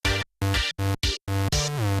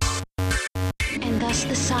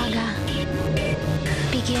The saga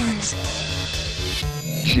begins.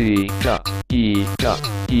 G.E.E.K.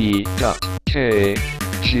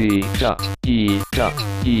 G.E.E.K.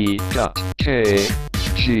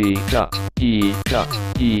 G.E.E.K.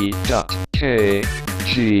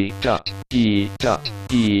 G.E.E.K.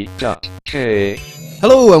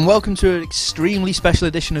 Hello and welcome to an extremely special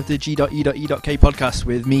edition of the G.E.E.K podcast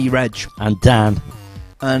with me, Reg. And Dan.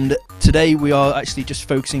 And today we are actually just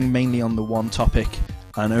focusing mainly on the one topic,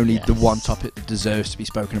 and only the one topic that deserves to be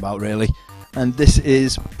spoken about, really. And this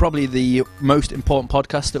is probably the most important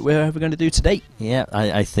podcast that we're ever going to do to date. Yeah,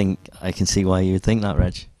 I think I can see why you would think that,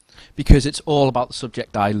 Reg. Because it's all about the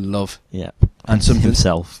subject I love. Yeah. And something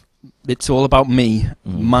himself. It's all about me,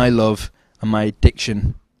 my love, and my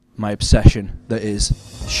addiction, my obsession, that is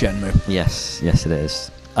Shenmue. Yes, it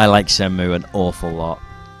is. I like Shenmue an awful lot.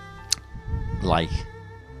 Like,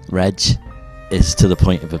 Reg is to the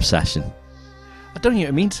point of obsession. I don't know what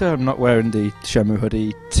I mean, sir. I'm not wearing the Shenmue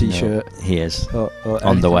hoodie, t-shirt. No, he is. Or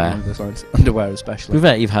underwear. Underwear especially. We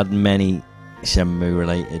bet you've had many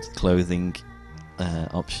Shenmue-related clothing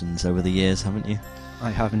options over the years, haven't you? I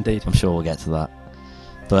have indeed. I'm sure we'll get to that.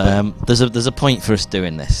 But there's a point for us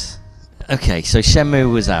doing this. Okay, so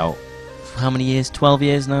Shenmue was out, how many years? 12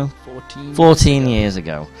 years now? 14 years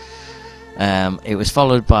ago. It was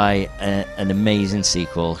followed by an amazing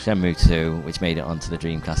sequel, Shenmue 2, which made it onto the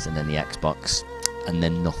Dreamcast and then the Xbox, and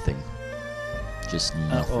then nothing. Just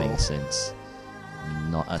nothing since.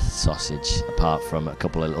 Not a sausage, apart from a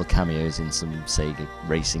couple of little cameos in some Sega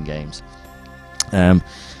racing games. And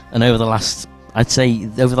over the last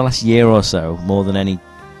year or so, more than any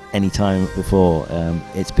time before,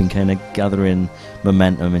 it's been kind of gathering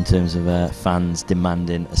momentum in terms of fans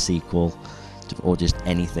demanding a sequel, or just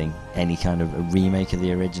anything, any kind of a remake of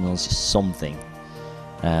the originals, just something.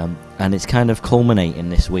 And it's kind of culminating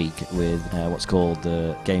this week with what's called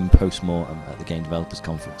the Game Postmortem at the Game Developers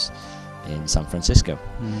Conference in San Francisco,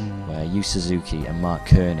 where Yu Suzuki and Mark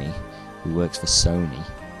Kearney, who works for Sony,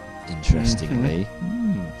 interestingly,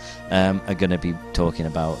 are going to be talking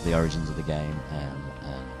about the origins of the game and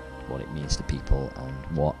what it means to people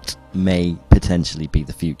and what may potentially be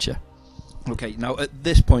the future. Okay, now at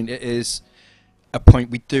this point it is a point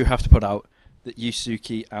we do have to put out that Yu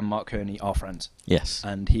Suzuki and Mark Kearney are friends. Yes.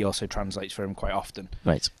 And he also translates for him quite often.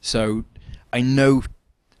 Right. So I know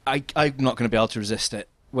I'm not going to be able to resist it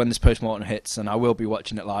when this postmortem hits, and I will be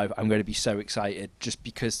watching it live. I'm going to be so excited just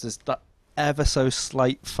because there's that ever so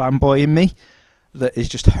slight fanboy in me that is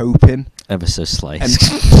just hoping ever so slight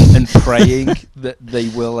and praying that they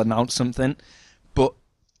will announce something. But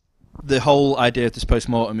the whole idea of this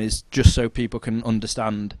postmortem is just so people can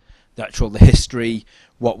understand the history,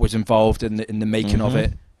 what was involved in the making of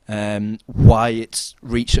it, why it's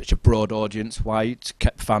reached such a broad audience, why it's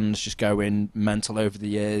kept fans just going mental over the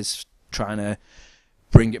years, trying to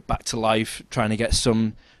bring it back to life, trying to get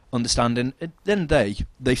some understanding. At the end of the day,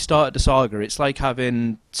 they started the saga. It's like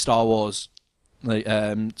having Star Wars, and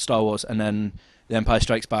then The Empire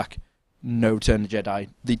Strikes Back, no Return of the Jedi.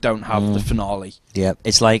 They don't have the finale. Yeah,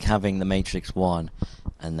 it's like having The Matrix 1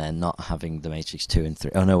 and then not having The Matrix 2 and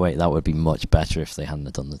 3. Oh no, wait, that would be much better if they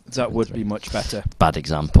hadn't done that. That would be much better. Bad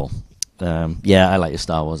example. Yeah, I like your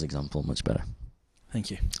Star Wars example much better.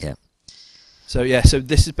 Thank you. Yeah. So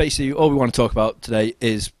this is basically all we want to talk about today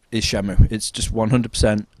is Shenmue. It's just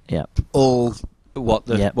 100% all what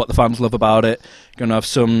the fans love about it. Going to have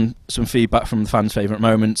some feedback from the fans' favourite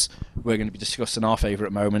moments. We're going to be discussing our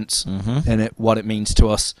favourite moments in it, what it means to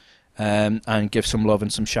us, and give some love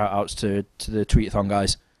and some shout outs to the Tweetathon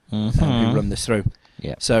guys who run this through.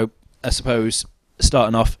 Yeah. So I suppose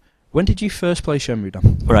starting off, when did you first play Shenmue,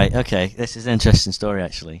 Dan? Right. Okay. This is an interesting story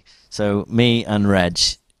actually. So me and Reg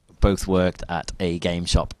both worked at a game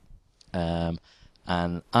shop. And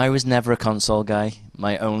I was never a console guy.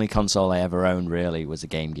 My only console I ever owned really was a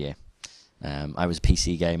Game Gear. I was a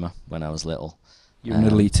PC gamer when I was little. You're an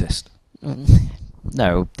elitist.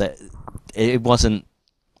 No, it wasn't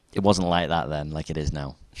like that then, like it is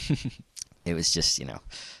now. It was just,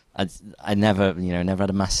 I never had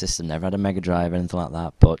a Master System, never had a Mega Drive, anything like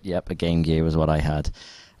that. But yep, a Game Gear was what I had.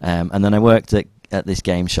 And then I worked at this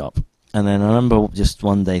game shop. And then I remember just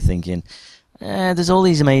one day thinking, there's all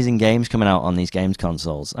these amazing games coming out on these games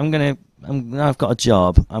consoles. I've got a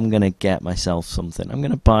job. I'm gonna get myself something. I'm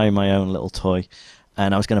gonna buy my own little toy,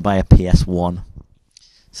 and I was gonna buy a PS1.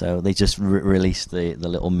 So they just released the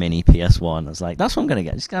little mini PS1. I was like, that's what I'm gonna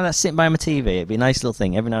get. Just gonna sit by my TV. It'd be a nice little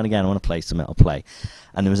thing. Every now and again, I want to play something. I'll play.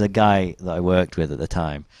 And there was a guy that I worked with at the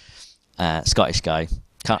time, Scottish guy.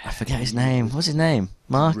 I forget his name. What's his name?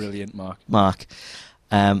 Mark. Brilliant, Mark. Mark.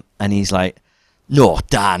 And he's like, no,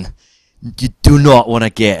 Dan. you do not want to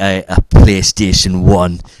get a PlayStation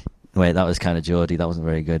 1. Wait, that was kind of Geordie. That wasn't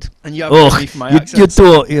very good. And you haven't me for my you accents.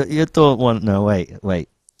 you don't want... No, wait.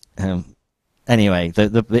 Anyway,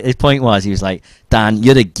 his point was, he was like, Dan,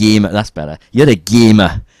 you're a gamer. That's better. You're a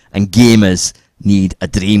gamer, and gamers need a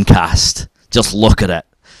Dreamcast. Just look at it.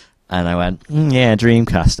 And I went, yeah,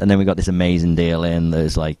 Dreamcast. And then we got this amazing deal in.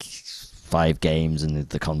 There's like 5 games and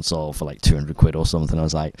the console for like 200 quid or something. I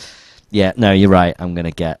was like, yeah, no, you're right. I'm going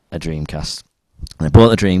to get a Dreamcast. And I bought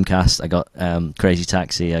the Dreamcast. I got Crazy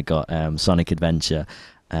Taxi. I got Sonic Adventure.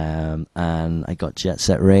 And I got Jet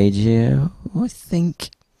Set Radio, I think,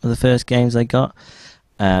 were the first games I got.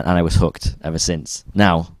 And I was hooked ever since.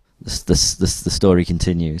 Now, the story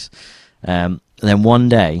continues. And then one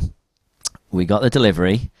day, we got the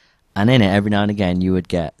delivery, and in it, every now and again, you would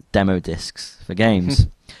get demo discs for games.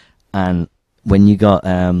 And when you got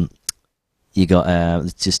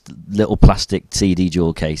just little plastic CD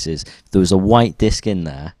jewel cases, there was a white disc in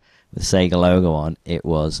there with the Sega logo on. It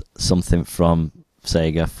was something from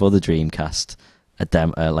Sega for the Dreamcast,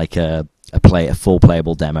 a full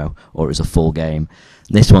playable demo, or it was a full game.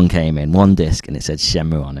 And this one came in one disc, and it said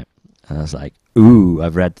Shenmue on it. And I was like, ooh,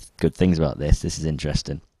 I've read good things about this. This is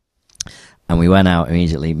interesting. And we went out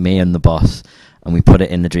immediately, me and the boss, and we put it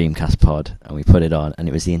in the Dreamcast pod, and we put it on, and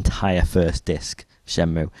it was the entire first disc,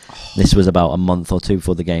 Shenmue. This was about a month or two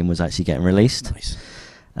before the game was actually getting released. Nice.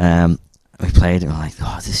 We played it, and we're like,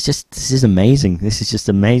 oh, this is amazing. This is just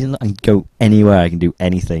amazing. I can go anywhere, I can do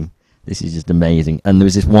anything. This is just amazing. And there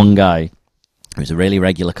was this one guy who was a really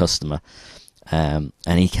regular customer, and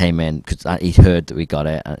he came in because he'd heard that we got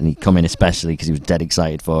it, and he'd come in especially because he was dead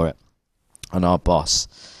excited for it. And our boss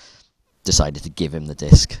decided to give him the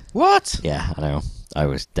disc. What? Yeah, I know. I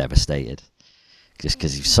was devastated. Just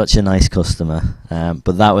because he was such a nice customer.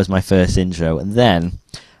 But that was my first intro. And then,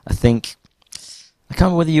 I can't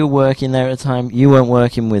remember whether you were working there at the time. You weren't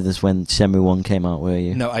working with us when Shenmue 1 came out, were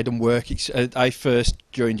you? No, I done work. I first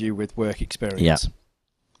joined you with work experience.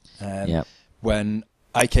 Yeah. When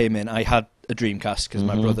I came in, I had a Dreamcast because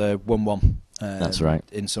my brother won one. That's right.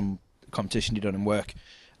 In some competition he'd done in work.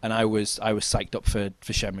 And I was psyched up for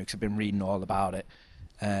Shenmue because I've been reading all about it,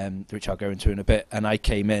 which I'll go into in a bit. And I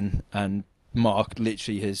came in, and Mark,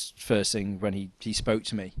 literally his first thing when he spoke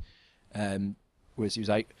to me, was he was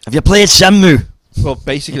like, "Have you played Shenmue?" Well,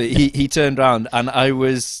 basically, he turned around, and I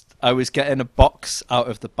was getting a box out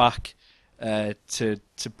of the back to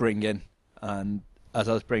bring in, and as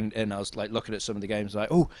I was bringing it in, I was like looking at some of the games, like,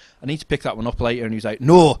 oh, I need to pick that one up later. And he was like,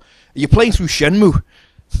 no, are you playing through Shenmue?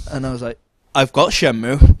 And I was like, I've got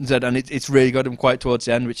Shenmue, and it's really good. I'm quite towards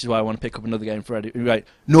the end, which is why I want to pick up another game for Eddie. He was like,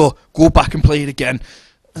 no, go back and play it again.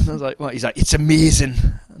 And I was like, what? He's like, it's amazing.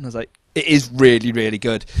 And I was like, it is really, really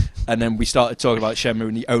good. And then we started talking about Shenmue,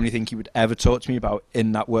 and the only thing he would ever talk to me about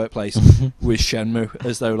in that workplace was Shenmue,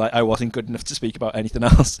 as though like I wasn't good enough to speak about anything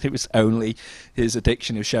else. It was only his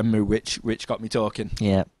addiction of Shenmue which got me talking.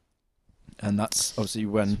 Yeah. And that's obviously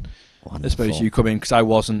when Wonderful. I suppose you come in, because I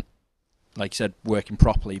wasn't, like you said, working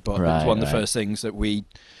properly, but it was one of the first things that we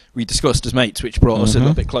discussed as mates, which brought us a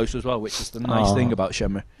little bit closer as well, which is the nice thing about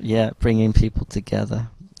Shenmue. Yeah, bringing people together.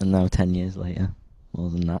 And now 10 years later, more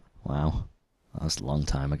than that. Wow. That was a long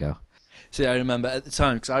time ago. See, I remember at the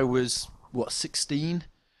time, because I was, 16,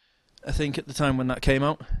 I think, at the time when that came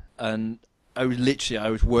out, and I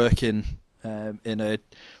was working in a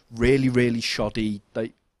really, really shoddy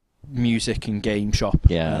like music and game shop.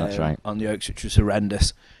 Yeah, that's right. On the Oaks, which was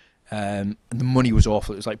horrendous. And the money was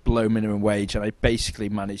awful. It was like below minimum wage, and I basically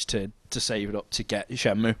managed to save it up to get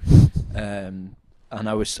Shenmue. And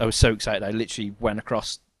I was so excited. I literally went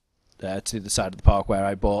across to the side of the park where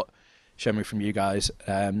I bought Shenmue from you guys,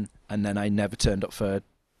 and then I never turned up for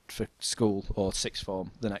school or sixth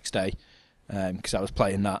form the next day because I was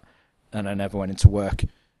playing that, and I never went into work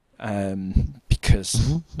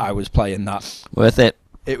because I was playing that. Worth it.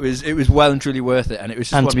 It was well and truly worth it, and it was.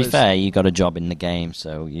 Just and one to be of those, fair, you got a job in the game,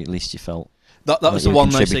 so at least you felt. That was the you were one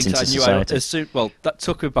of those things contributing I knew. to society. That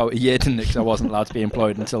took about a year, didn't it? Because I wasn't allowed to be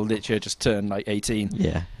employed until literally I just turned like 18.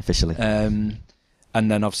 Yeah, officially. And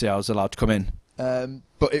then obviously I was allowed to come in.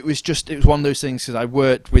 But it was one of those things because I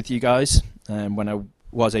worked with you guys when I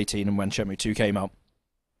was 18 and when Shenmue 2 came out,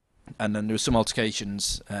 and then there was some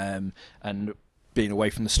altercations and being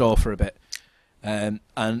away from the store for a bit, and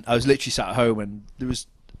I was literally sat at home, and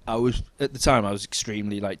I was at the time I was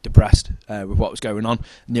extremely like depressed with what was going on,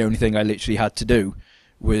 and the only thing I literally had to do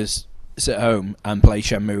was sit at home and play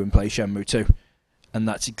Shenmue 2, and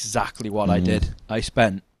that's exactly what I did. I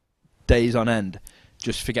spent days on end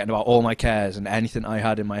just forgetting about all my cares and anything I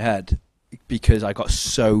had in my head because I got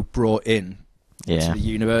so brought in to the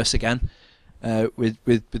universe again. with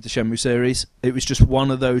the Shenmue series. It was just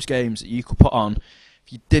one of those games that you could put on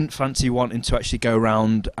if you didn't fancy wanting to actually go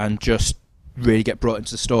around and just really get brought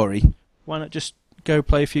into the story. Why not just go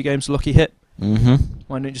play a few games of Lucky Hit? Mm-hmm.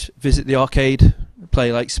 Why not just visit the arcade,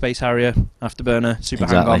 play like Space Harrier, Afterburner, Super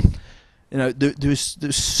Exactly. Hang-On? You know,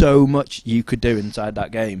 there's so much you could do inside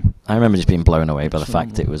that game. I remember just being blown away by the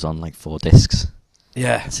fact it was on like 4 discs.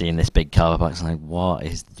 Yeah, Seeing this big cover box, like, what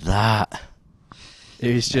is that?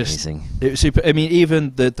 it was just Amazing. it was super. I mean,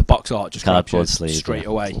 even the box art just Cardboard captured sleeve straight yeah,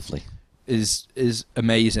 away lovely. is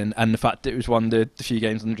amazing, and the fact that it was one of the few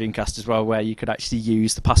games on the Dreamcast as well where you could actually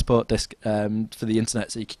use the passport disc for the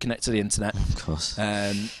internet, so you could connect to the internet, Of course.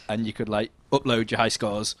 and you could like upload your high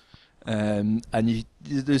scores, and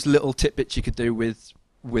there's little tidbits you could do with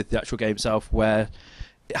the actual game itself where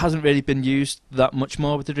it hasn't really been used that much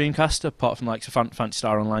more with the Dreamcast, apart from like Phantasy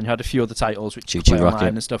Star Online. You had a few other titles which you could Choo-Choo play Rocket.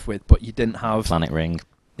 online and stuff with, but you didn't have Planet Ring.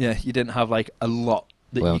 you didn't have like a lot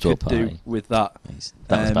that World you War could do Party. with that. That was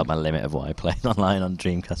Um, about my limit of what I played online on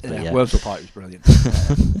Dreamcast. But yeah. World War Party was brilliant,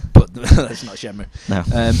 but that's not Shenmue. No.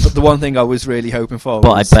 But the one thing I was really hoping for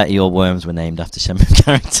But I was bet your worms were named after Shenmue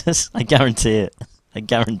characters. I guarantee it. I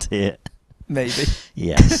guarantee it. maybe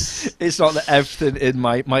Yes. it's not that everything in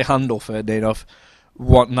my handle for enough.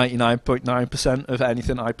 What 99.9% of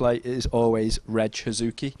anything I play is always Reg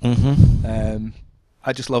Hazuki. Mm-hmm.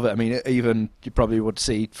 I just love it. I mean, even you probably would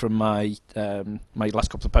see from my my last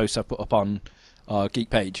couple of posts I put up on our Geek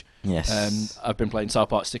page. Yes. I've been playing South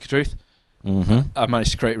Park Stick of Truth. Mm-hmm. I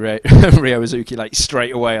managed to create Ryo Hazuki like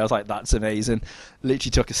straight away. I was like, that's amazing. Literally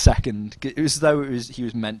took a second. It was as though he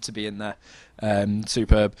was meant to be in there.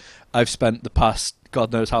 Superb. I've spent the past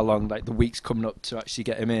God knows how long, like the weeks coming up to actually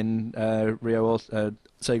get him in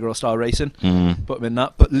Sega All-Star Racing. Mm. Put him in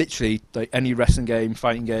that. But literally, like any wrestling game,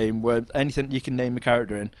 fighting game, where anything you can name a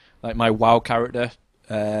character in, like my WoW character,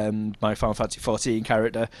 my Final Fantasy 14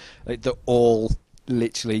 character, like they're all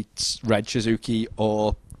literally Red Shizuki,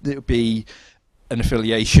 or it'll be an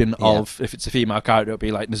affiliation of, if it's a female character, it'll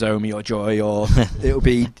be like Nozomi or Joy, or it'll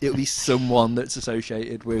be someone that's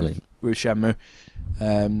associated with Shenmue.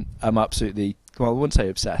 I'm absolutely, well, I wouldn't say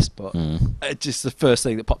obsessed, but it's just the first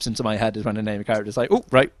thing that pops into my head is when I name a character. It's like, oh,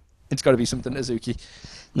 right, it's got to be something Hazuki.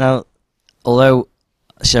 Now, although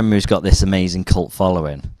Shenmue's got this amazing cult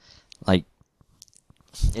following, like,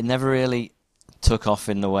 it never really took off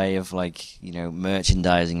in the way of, like, you know,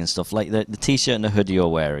 merchandising and stuff. Like, the t-shirt and the hoodie you're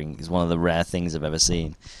wearing is one of the rare things I've ever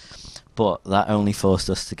seen. But that only forced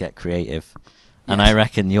us to get creative. And Yes. I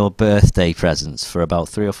reckon your birthday presents for about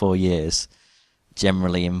 3 or 4 years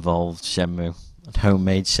generally involved Shenmue and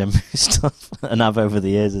homemade Shenmue stuff, and have over the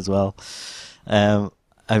years as well.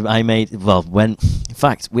 I made, well, in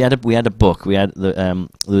fact we had a book. We had there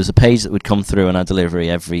was a page that would come through on our delivery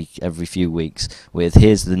every few weeks with,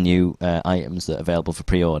 here's the new items that are available for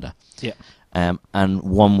pre-order. Yeah. And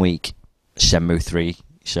 1 week Shenmue 3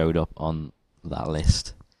 showed up on that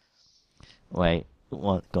list. Wait,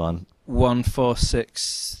 what? Go on.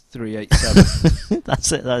 146387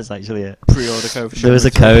 That's it. That's actually it. pre-order code for There was Shenmue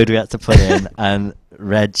a 3. code we had to put in, and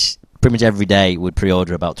Reg pretty much every day would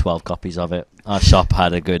pre-order about 12 copies of it. Our shop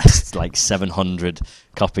had a good like 700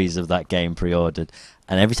 copies of that game pre-ordered,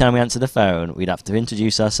 and every time we answered the phone, we'd have to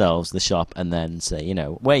introduce ourselves, the shop, and then say, you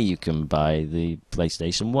know, where you can buy the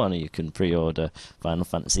PlayStation 1 or you can pre-order Final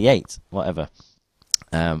Fantasy 8, whatever.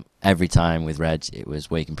 Every time with Reg, it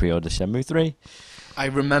was where you can pre-order Shenmue 3. I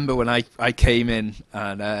remember when I came in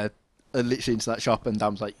and literally into that shop, and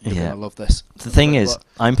Dan was like, you're Yeah. going to love this. The thing Like, is, what?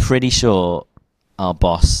 I'm pretty sure our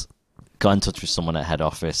boss got in touch with someone at head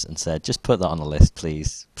office and said, just put that on the list,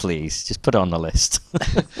 please. Please, just put it on the list.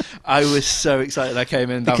 I was so excited I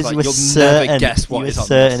came in, and Dan was Because like, you were you'll never certain, guess what you is were on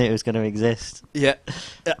certain this. it was going to exist. Yeah,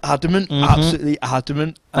 adamant, Mhm. absolutely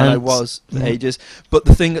adamant, and I And- was for yeah. ages. But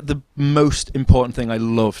the most important thing I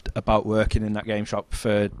loved about working in that game shop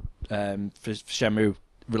for Shenmue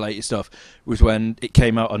related stuff was when it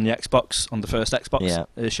came out on the Xbox, on the first Xbox, Yeah.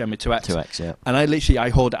 Shenmue 2X. 2X, yeah. And I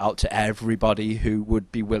hauled it out to everybody who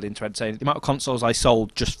would be willing to entertain it. The amount of consoles I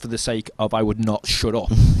sold just for the sake of I would not shut up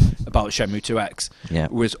about Shenmue 2X Yeah.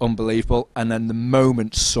 was unbelievable. And then the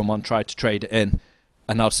moment someone tried to trade it in,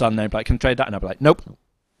 and I'd stand there and be like, can I trade that? And I'd be like, nope.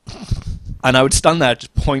 And I would stand there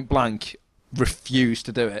just point blank, refuse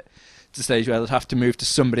to do it, to the stage where I'd have to move to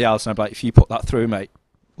somebody else, and I'd be like, if you put that through, mate,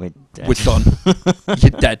 We're dead. we're done.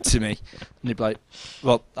 You're dead to me. And he'd be like,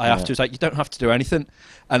 well, I have Yeah. to. It's like, you don't have to do anything.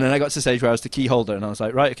 And then I got to the stage where I was the key holder, and I was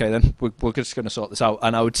like, right, okay, then we're just going to sort this out.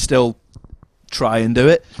 And I would still try and do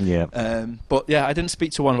it. Yeah. But yeah, I didn't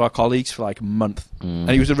speak to one of our colleagues for like a month. Mm. And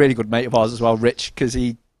he was a really good mate of ours as well, Rich, because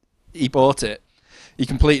he bought it. he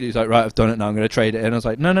completely was like, right, I've done it now, I'm going to trade it in. I was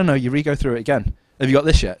like, no, you re-go through it again. Have you got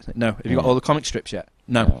this yet? Like, no. Have you got all the comic strips yet?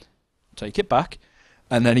 No. Take it back.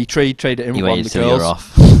 And then he traded it in with one of the girls. You're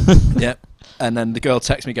off. Yeah. And then the girl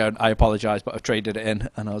texted me going, I apologise, but I've traded it in.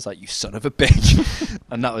 And I was like, you son of a bitch.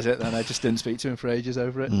 And that was it. Then I just didn't speak to him for ages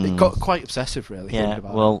over it. It got quite obsessive, really. Yeah,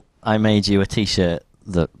 well, I made you a T-shirt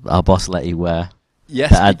that our boss let you wear.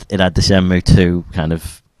 Yes. It had the Shenmue 2 kind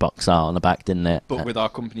of box art on the back, didn't it? But with our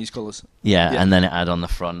company's colours. Yeah, and then it had on the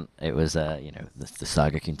front, it was, the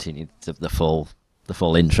saga continued, the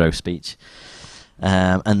full intro speech.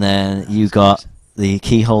 And then you got the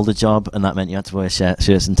key holder job, and that meant you had to wear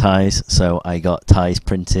shirts and ties. So I got ties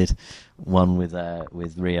printed, one with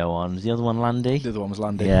Rio on. Was the other one Landy? The other one was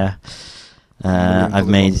Landy. Yeah. I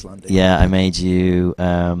made you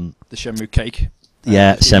the Shenmue cake.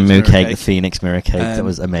 Yeah, Shenmue cake, the Phoenix Mirror cake. That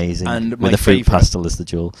was amazing. And with a fruit pastel as the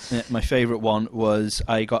jewel. Yeah, my favourite one was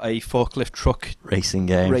I got a forklift truck racing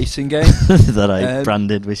game that I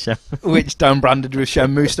branded with Shenmue. Which Dan branded with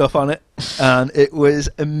Shenmue stuff on it. And it was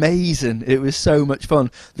amazing. It was so much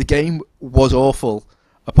fun. The game was awful,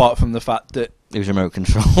 apart from the fact that it was remote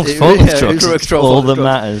control. All that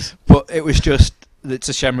matters. But it was just, it's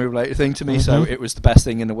a Shenmue related thing to me, so it was the best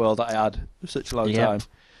thing in the world that I had for such a long time.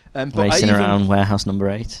 But racing around warehouse number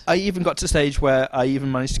 8. I even got to the stage where I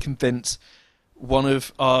even managed to convince one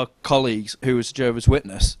of our colleagues, who was a Jehovah's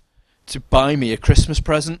Witness, to buy me a Christmas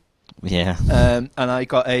present. Yeah. And I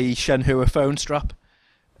got a Shenhua phone strap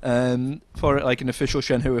for it, like an official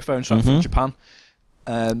Shenhua phone strap from Japan.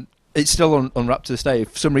 It's still unwrapped to this day.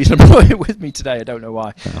 For some reason, I brought it with me today. I don't know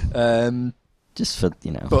why. Oh. Just for,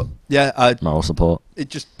 But yeah, moral support. It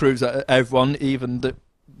just proves that everyone, even that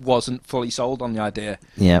wasn't fully sold on the idea,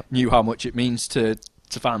 knew how much it means to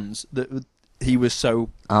fans, that he was so...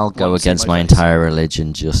 I'll go against my entire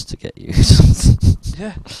religion just to get you something.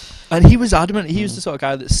 Yeah. And he was adamant. He was the sort of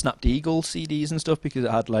guy that snapped Eagle CDs and stuff because it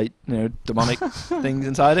had, like, demonic things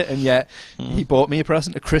inside it, and yet he bought me a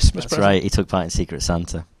present, a Christmas present. That's right, he took part in Secret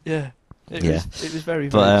Santa. Yeah. It was very, very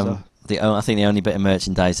bizarre. But I think the only bit of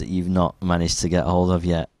merchandise that you've not managed to get hold of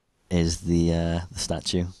yet is the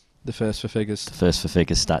statue. The First for Figures. The First for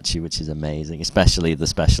Figures statue, which is amazing, especially the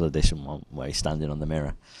special edition one where he's standing on the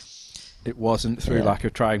mirror. It wasn't through lack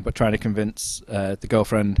of trying, but trying to convince the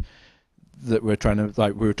girlfriend that we were trying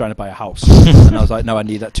to buy a house. And I was like, no, I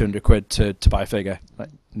need that 200 quid to buy a figure. Like,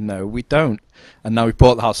 no, we don't. And now we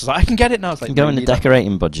bought the house. I was like, I can get it now. It's like, go in the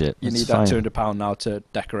decorating budget. You need that £200 now to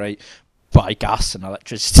decorate, buy gas and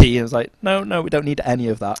electricity. And I was like, no, we don't need any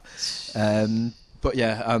of that. But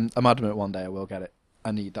yeah, I'm adamant one day I will get it. I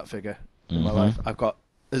need that figure in my life. I've got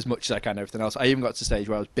as much as I can everything else. I even got to the stage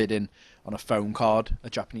where I was bidding on a phone card, a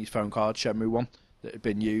Japanese phone card, Shenmue one, that had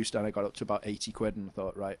been used, and I got up to about 80 quid, and I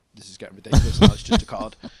thought, right, this is getting ridiculous. Now it's just a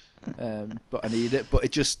card. But I need it. But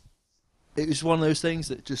it was one of those things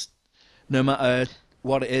that just, no matter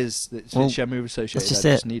what it is that's Shenmue associated, I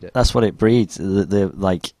just need it. That's what it breeds.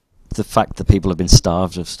 The fact that people have been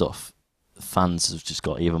starved of stuff, fans have just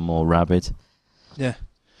got even more rabid. Yeah.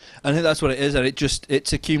 I think that's what it is, and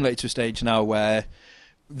it's accumulated to a stage now where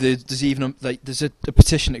there's even there's a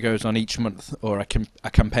petition that goes on each month, or a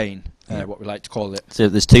campaign, what we like to call it. So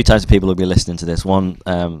there's two types of people who'll be listening to this. One,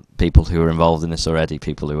 people who are involved in this already,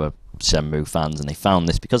 people who are Shenmue fans, and they found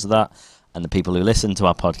this because of that, and the people who listen to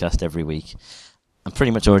our podcast every week, and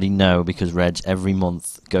pretty much already know because Reg every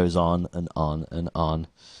month goes on and on and on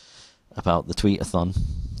about the tweet-a-thon.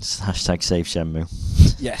 Hashtag Save Shenmue.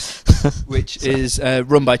 Yes, which is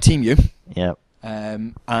run by Team U. Yep.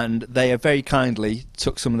 And they have very kindly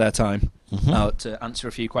took some of their time out to answer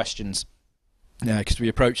a few questions. Yeah, because we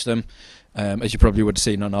approached them, as you probably would have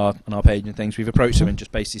seen on our page and things. We've approached them and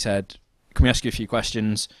just basically said, "Can we ask you a few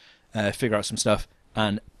questions, figure out some stuff?"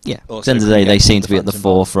 And at the end of the day, they seem to be at the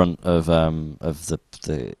forefront of the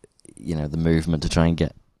the movement to try and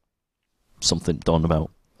get something done about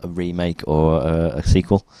a remake or a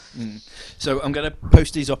sequel. So I'm going to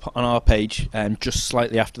post these up on our page just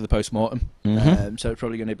slightly after the post-mortem. So it's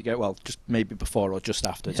probably going to be just maybe before or just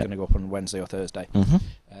after. It's going to go up on Wednesday or Thursday.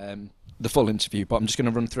 The full interview, but I'm just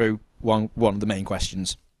going to run through one of the main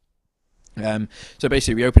questions. So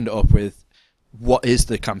basically we opened it up with, what is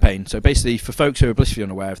the campaign? So basically, for folks who are blissfully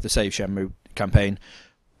unaware of the Save Shenmue campaign,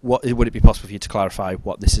 would it be possible for you to clarify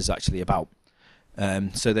what this is actually about?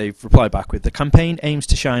 So they've replied back with, the campaign aims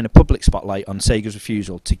to shine a public spotlight on Sega's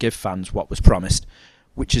refusal to give fans what was promised,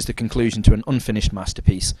 which is the conclusion to an unfinished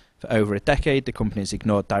masterpiece. For over a decade, the company has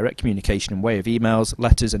ignored direct communication in way of emails,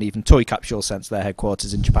 letters, and even toy capsules sent to their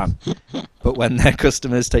headquarters in Japan. But when their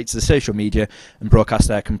customers take to the social media and broadcast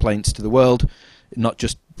their complaints to the world, not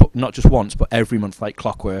just but not just once, but every month like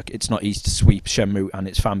clockwork. It's not easy to sweep Shenmue and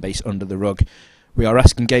its fan base under the rug. We are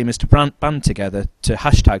asking gamers to band together to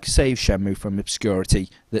hashtag save Shenmue from obscurity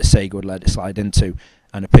that Sega would let it slide into,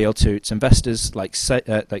 and appeal to its investors like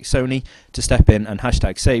Sony to step in and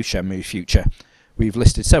hashtag save Shenmue's future. We've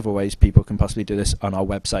listed several ways people can possibly do this on our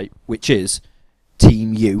website, which is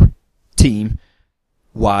Team YU.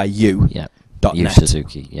 Yeah. .net.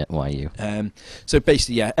 Suzuki, yeah, YU. So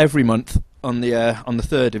basically, yeah, every month on the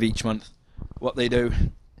 3rd of each month, what they do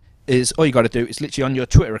is all you got to do is literally on your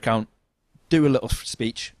Twitter account, do a little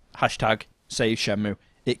speech, hashtag save Shenmue.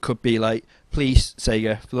 It could be like, please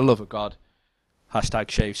Sega, for the love of God,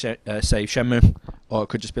 hashtag save Shenmue, or it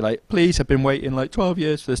could just be like, please, I've been waiting like 12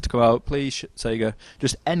 years for this to come out. Please Sega,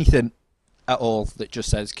 just anything at all that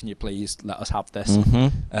just says, can you please let us have this?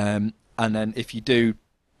 And then if you do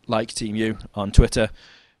like Team U on Twitter,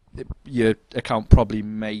 your account probably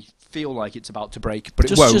may feel like it's about to break,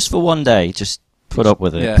 but it won't. Just for one day, just put up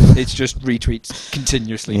with it. Yeah, it's just retweets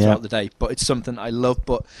continuously throughout the day, but it's something I love.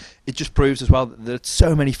 But it just proves as well that there's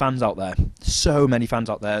so many fans out there,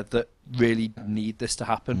 that really need this to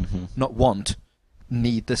happen. Not want,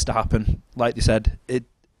 need this to happen. Like they said, it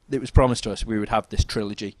was promised to us we would have this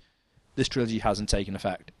trilogy. This trilogy hasn't taken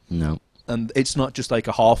effect. No. And it's not just like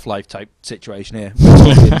a Half-Life type situation here. We're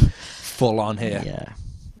talking full on here. Yeah.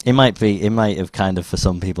 It might have kind of for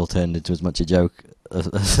some people turned into as much a joke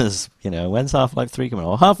as when's Half-Life 3 coming out?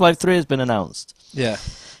 Well, Half-Life 3 has been announced. Yeah.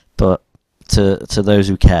 But to those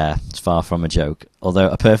who care, it's far from a joke. Although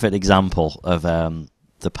a perfect example of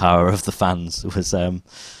the power of the fans was on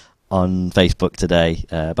Facebook today,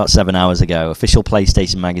 about 7 hours ago, official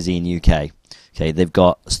PlayStation Magazine UK. Okay, they've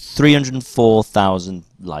got 304,000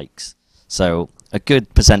 likes. So a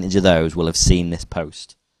good percentage of those will have seen this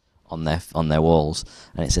post on their walls,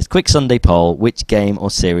 and it says, "Quick Sunday poll: which game or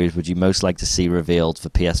series would you most like to see revealed for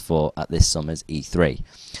PS4 at this summer's E3?"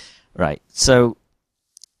 Right. So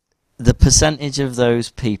the percentage of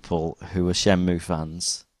those people who are Shenmue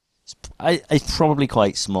fans is probably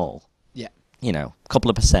quite small. Yeah. A couple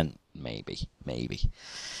of percent, maybe.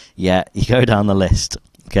 Yeah. You go down the list.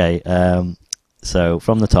 Okay. So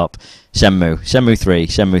from the top, Shenmue 3,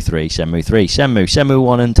 Shenmue 3, Shenmue 3, Shenmue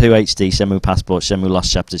 1 and 2 HD, Shenmue Passport, Shenmue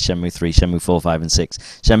Lost Chapters, Shenmue 3, Shenmue 4, 5 and 6,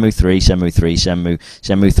 Shenmue 3, Shenmue 3, Shenmue 3,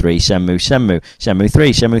 Shenmue 3, Shenmue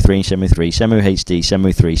 3, Shenmue 3, Shenmue HD,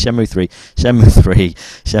 Shenmue 3, Shenmue 3, Shenmue 3,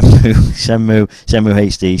 Shenmue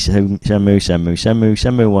HD,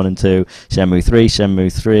 Shenmue 1 and 2,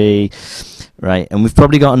 Shenmue 3, right, and we've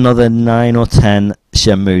probably got another 9 or 10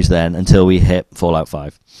 Shenmues then until we hit Fallout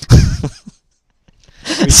 5.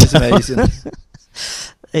 Which is amazing.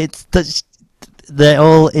 They're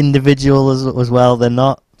all individual as well. They're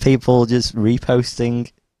not people just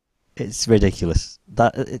reposting. It's ridiculous.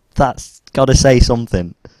 That's got to say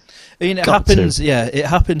something. I mean, it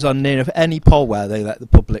happens on near any poll where they let the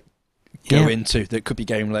public go into that could be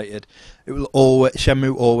game related. It will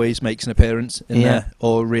Shenmue always makes an appearance in there,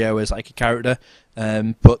 or Ryo is like a character.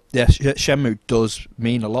 But yeah, Shenmue does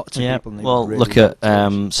mean a lot to people. Well, really look at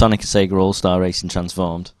Sonic and Sega All-Star Racing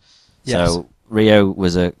Transformed. Yes. So Ryo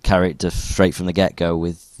was a character straight from the get-go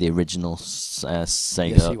with the original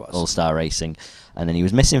Sega All-Star Racing, and then he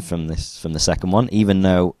was missing from the second one, even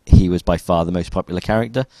though he was by far the most popular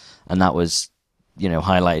character, and that was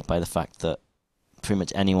highlighted by the fact that pretty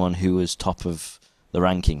much anyone who was top of the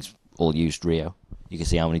rankings all used Ryo. You can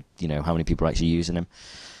see how many people are actually using him.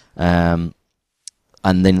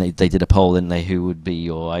 And then they did a poll, didn't they, who would be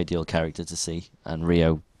your ideal character to see, and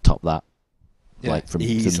Ryo topped that, from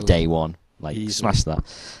day one, smashed that.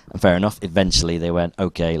 And fair enough, eventually they went,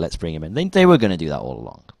 okay, let's bring him in. They were going to do that all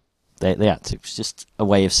along. They had to. It's just a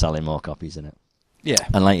way of selling more copies, isn't it? Yeah.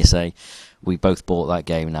 And like you say, we both bought that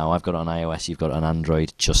game now. I've got it on iOS, you've got it on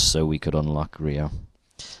Android, just so we could unlock Ryo.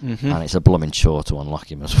 Mm-hmm. And it's a blooming chore to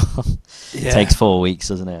unlock him as well. Yeah. It takes 4 weeks,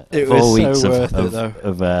 doesn't it? 4 weeks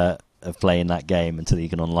of playing that game until you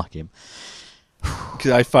can unlock him.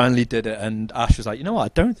 Because I finally did it, and Ash was like, "You know what? I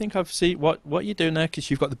don't think I've seen what you're doing there, because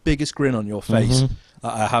you've got the biggest grin on your face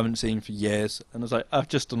that I haven't seen for years." And I was like, "I've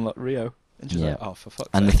just unlocked Ryo," and she's like, "Oh, for fuck's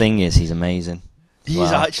sake!" And the thing is, he's amazing.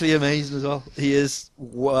 He's actually amazing as well. He is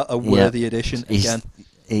a worthy addition again.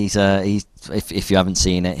 He's if you haven't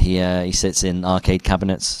seen it, he sits in arcade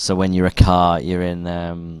cabinets. So when you're a car, you're in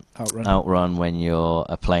Outrun. When you're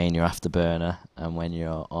a plane, you're Afterburner, and when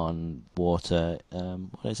you're on water,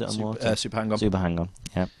 what is it on water? Super Hang-On. Super Hang-On.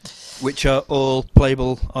 Yeah. Which are all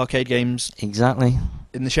playable arcade games. Exactly.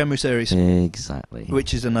 In the Shenmue series. Exactly.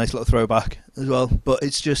 Which is a nice little throwback as well. But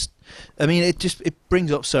it's just, I mean, it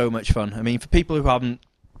brings up so much fun. I mean, for people who haven't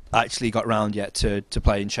actually got round yet to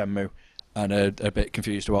playing Shenmue, and are a bit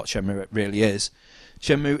confused to what Shenmue really is.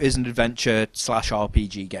 Shenmue is an adventure /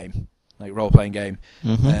 RPG game, like role-playing game.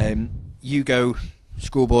 You go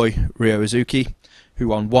schoolboy Ryo Izuki,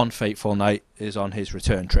 who on one fateful night is on his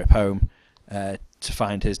return trip home to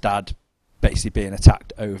find his dad basically being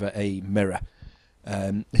attacked over a mirror.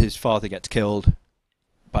 His father gets killed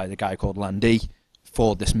by the guy called Landy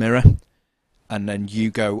for this mirror, and then you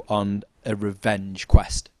go on a revenge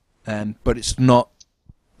quest. But it's not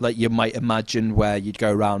like you might imagine, where you'd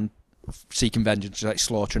go around seeking vengeance, like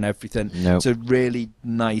slaughtering everything. Nope. It's a really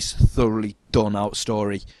nice, thoroughly done out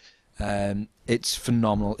story. It's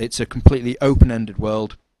phenomenal. It's a completely open-ended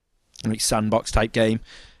world, like sandbox type game.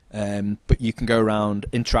 But you can go around,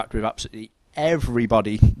 interact with absolutely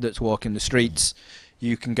everybody that's walking the streets.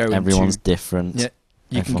 You can go Everyone's different. Yeah,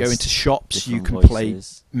 you can go into shops. You can voices. play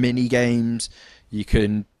mini games. You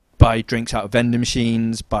can buy drinks out of vending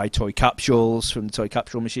machines, buy toy capsules from the toy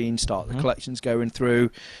capsule machine, start the collections going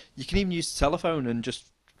through. You can even use the telephone and just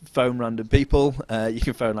phone random people. You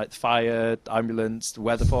can phone like the fire, ambulance, the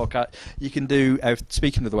weather forecast. You can do,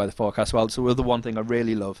 speaking of the weather forecast, well, so the one thing I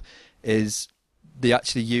really love is they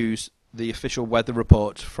actually use the official weather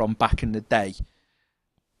report from back in the day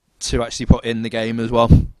to actually put in the game as well,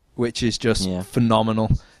 which is just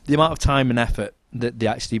phenomenal. The amount of time and effort that they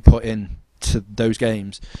actually put in to those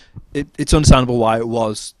games, it's understandable why it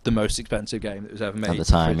was the most expensive game that was ever made at the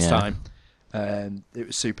time. for its time. It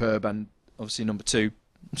was superb, and obviously number 2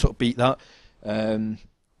 sort of beat that.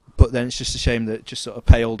 But then it's just a shame that it just sort of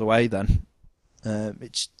paled away then.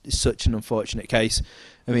 It's such an unfortunate case.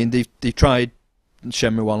 I mean, they've tried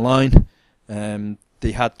Shenmue Online.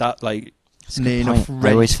 They had that like near enough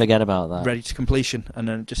I always forget about that. ready to completion, and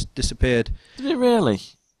then it just disappeared. Did it really?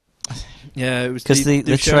 Yeah, it was Because the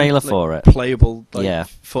they've shown, trailer like, for it, playable Yeah.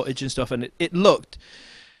 footage and stuff, and it looked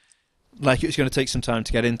like it was going to take some time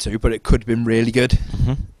to get into, but it could have been really good.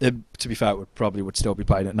 To be fair, would still be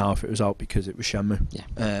playing it now if it was out, because it was Shenmue.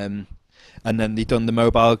 Yeah. And then they'd done the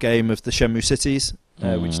mobile game of the Shenmue Cities,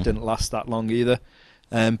 which didn't last that long either.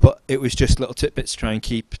 But it was just little tidbits to try and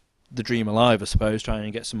keep the dream alive, I suppose, trying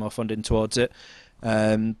to get some more funding towards it.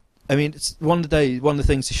 I mean, it's one of the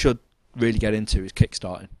things they should really get into is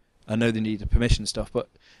kickstarting. I know they need permission and stuff, but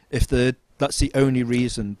if that's the only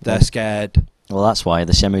reason they're scared. Well, that's why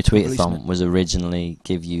the Shenmue Releasing Tweetathon it. was originally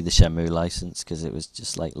give you the Shenmue license, because it was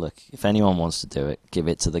just like, look, if anyone wants to do it, give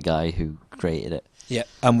it to the guy who created it. Yeah,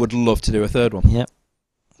 and would love to do a third one. Yep.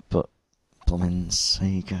 But blooming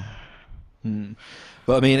Sega.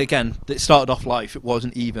 But I mean, again, it started off life. It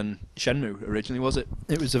wasn't even Shenmue originally, was it?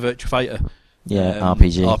 It was a Virtua Fighter. Yeah,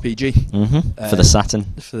 RPG. RPG. For the Saturn.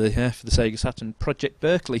 For the Sega Saturn, Project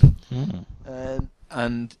Berkeley.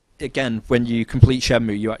 And again, when you complete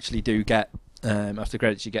Shenmue, you actually do get, after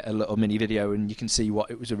credits, you get a little mini video, and you can see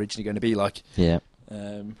what it was originally going to be like. Yeah.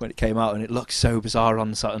 When it came out, and it looks so bizarre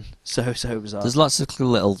on the Saturn. So bizarre. There's lots of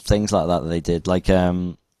cool little things like that they did. Like, if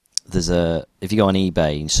you go on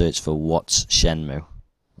eBay and search for what's Shenmue,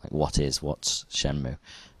 like what's Shenmue,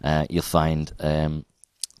 you'll find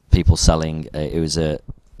people selling. It was a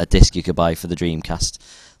disc you could buy for the Dreamcast.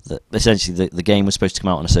 That essentially the game was supposed to come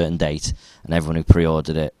out on a certain date, and everyone who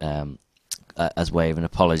pre-ordered it, as way of an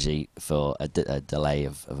apology for a delay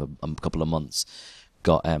of a couple of months,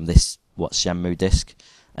 got this what's Shenmue disc.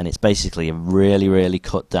 And it's basically a really, really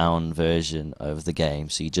cut down version of the game.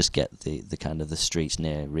 So you just get the kind of the streets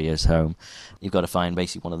near Rio's home. You've got to find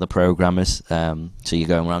basically one of the programmers. So you're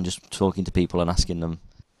going around just talking to people and asking them,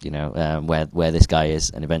 where this guy is.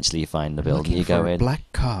 And eventually you find the building. You go in. Black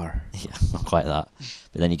car. Yeah, not quite that.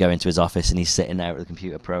 But then you go into his office and he's sitting there at the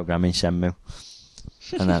computer programming Shenmue.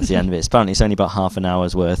 And that's the end of it. Apparently it's only about half an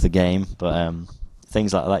hour's worth of game. But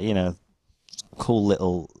things like that, cool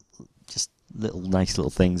little nice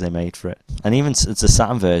little things they made for it. And even the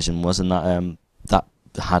Saturn version wasn't that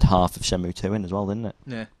had half of Shenmue 2 in as well, didn't it?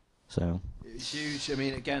 Yeah. So it was huge. I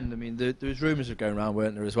mean, again, there was rumours of going around,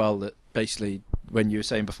 weren't there, as well, that basically when you were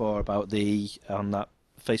saying before about on that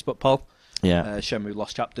Facebook poll, Shenmue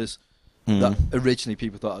Lost Chapters, that originally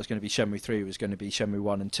people thought it was going to be Shenmue 3 was going to be Shenmue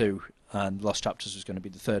 1 and 2, and Lost Chapters was going to be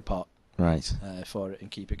the third part. Right. For it,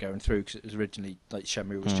 and keep it going through, because it was originally like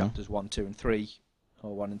Shenmue was chapters 1, 2 and 3,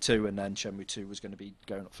 or 1 and 2, and then Shenmue 2 was going to be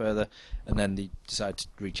going up further, and then they decided to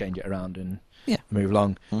rechange it around and move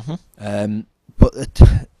along. But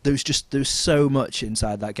there's so much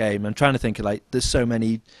inside that game. I'm trying to think of there's so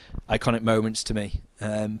many iconic moments to me,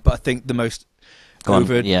 but I think the most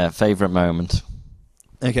favourite moment.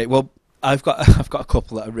 Okay, well I've got a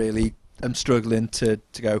couple that I really am struggling to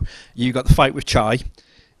go. You got the fight with Chai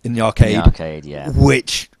in the arcade. Yeah.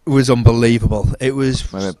 Which was unbelievable. It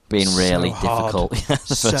was Remember it being really so hard. difficult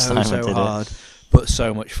the first time I so did hard, but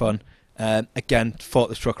so much fun. Again,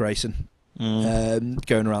 thoughtless truck racing,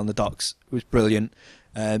 going around the docks was brilliant.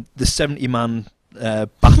 The 70-man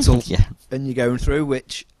battle, Yeah. and you're going through,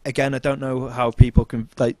 which again I don't know how people can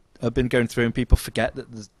I've been going through and people forget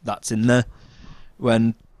that that's in there,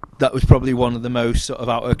 when that was probably one of the most sort of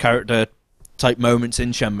out of character type moments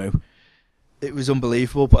in Shenmue. It was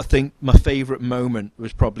unbelievable, but I think my favourite moment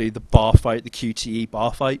was probably the bar fight, the QTE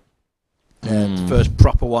bar fight. The first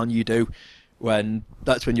proper one you do,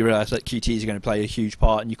 that's when you realise that QTEs are going to play a huge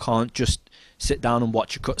part, and you can't just sit down and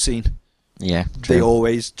watch a cutscene. Yeah, true. They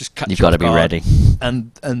always just catch you. You've got to off be guard, ready.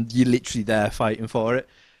 and you're literally there fighting for it.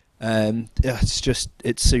 Yeah,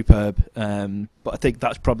 it's superb. But I think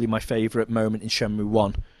that's probably my favourite moment in Shenmue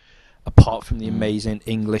 1, apart from the amazing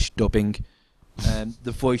English dubbing.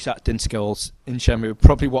 The voice acting skills in Shenmue are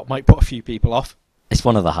probably what might put a few people off. It's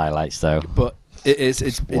one of the highlights, though. But it's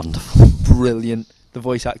Wonderful. It's brilliant. The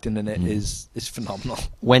voice acting in it is phenomenal.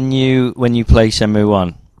 When you play Shenmue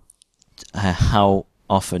 1, how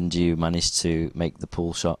often do you manage to make the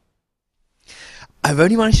pull shot? I've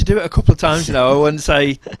only managed to do it a couple of times. I wouldn't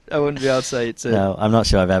be able to say it's No, I'm not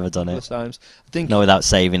sure I've ever done couple it. of times. I think No, without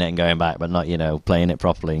saving it and going back, but not, playing it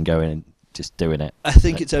properly and going and just doing it. I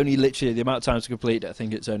think it's only literally the amount of times to complete it. I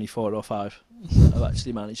think it's only 4 or 5. I've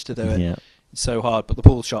actually managed to do it. Yeah. It's so hard, but the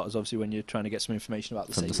pull shot is obviously when you're trying to get some information about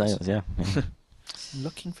the From sailors. the sailors, yeah.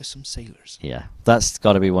 Looking for some sailors. Yeah. That's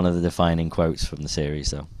got to be one of the defining quotes from the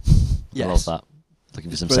series, though. Yes. I love that.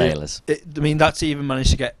 Looking for some Brilliant. sailors. That's even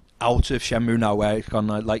managed to get out of Shenmue now, where it's gone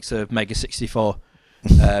like of Mega 64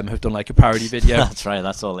 have done like a parody video. That's right.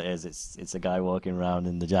 That's all it is. It's a guy walking around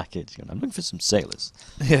in the jacket. Going, I'm looking for some sailors.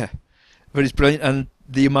 Yeah, but it's brilliant, and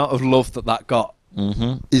the amount of love that got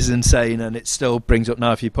is insane, and it still brings up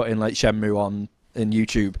now if you put in like Shenmue on in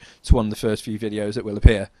YouTube. It's one of the first few videos that will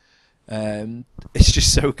appear. It's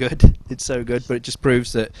just so good. It's so good, but it just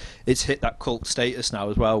proves that it's hit that cult status now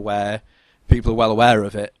as well, where people are well aware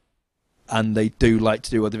of it, and they do like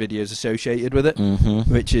to do other videos associated with it,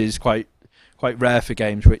 which is quite rare for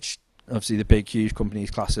games which obviously the big huge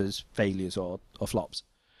companies class as failures or flops,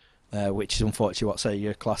 which is unfortunately what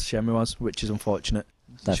Sega class Shenmue was, which is unfortunate.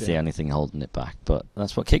 That's the only thing holding it back, but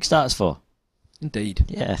that's what Kickstarter's for. Indeed.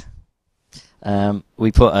 Yeah.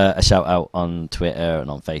 We put a shout out on Twitter and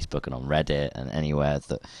on Facebook and on Reddit and anywhere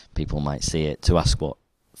that people might see it to ask what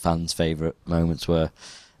fans' favourite moments were.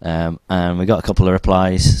 And we got a couple of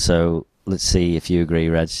replies, so let's see if you agree,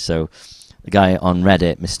 Reg. So the guy on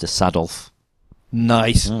Reddit, Mr. Sadolf.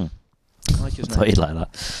 Nice. I like his thought name. you'd like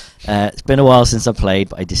that. It's been a while since I played,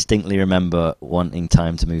 but I distinctly remember wanting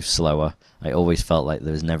time to move slower. I always felt like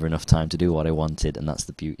there was never enough time to do what I wanted, and that's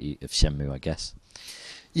the beauty of Shenmue, I guess.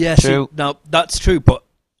 Yeah, True. Now that's true, but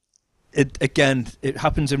it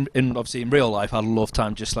happens in obviously in real life. I'd love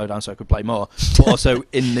time to just slow down so I could play more, but also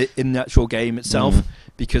in the actual game itself,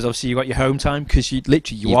 because obviously you got your home time, because you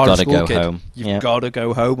You've are a gotta school go kid. home. You've Yep. got to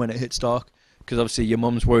go home when it hits dark, because obviously your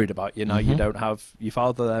mum's worried about you now. You don't have your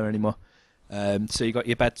father there anymore, so you got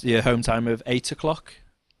your home time of 8 o'clock.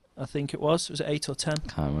 I think it was it 8 or 10?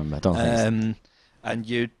 Can't remember. I don't think so. And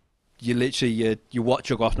you literally you watch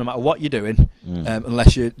your off no matter what you're doing,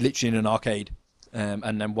 unless you're literally in an arcade,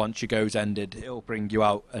 and then once your go's ended, it'll bring you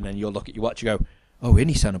out, and then you'll look at your watch and go, "Oh,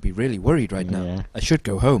 Innie-san will be really worried right now. Yeah. I should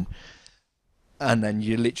go home." And then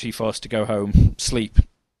you're literally forced to go home, sleep,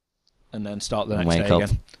 and then start the And next wake day up.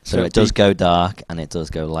 again. So it does go dark and it does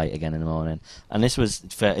go light again in the morning. And this was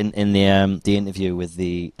in the interview with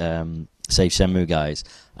the Save Shenmue guys.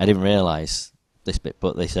 I didn't realise this bit,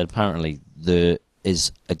 but they said apparently there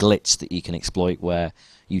is a glitch that you can exploit where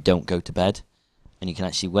you don't go to bed and you can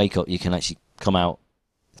actually wake up. You can actually come out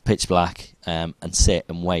pitch black and sit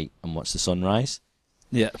and wait and watch the sunrise.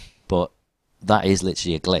 Yeah. But that is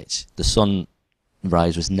literally a glitch. The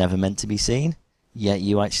sunrise was never meant to be seen, yet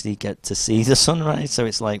you actually get to see the sunrise. So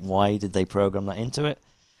it's like, why did they program that into it?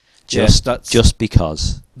 Just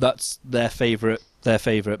because. That's their favourite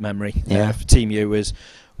memory. Yeah. For Team U was,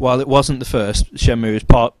 while it wasn't the first, Shenmue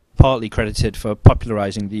was partly credited for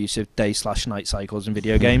popularising the use of day/night cycles in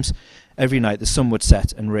video games. Every night the sun would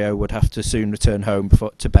set and Ryo would have to soon return home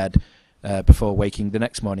to bed before waking the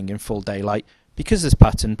next morning in full daylight. Because of this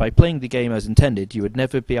pattern, by playing the game as intended, you would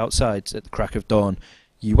never be outside at the crack of dawn.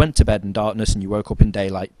 You went to bed in darkness and you woke up in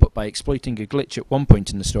daylight, but by exploiting a glitch at one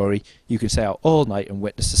point in the story, you could stay out all night and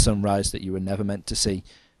witness the sunrise that you were never meant to see.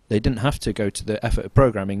 They didn't have to go to the effort of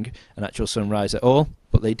programming an actual sunrise at all,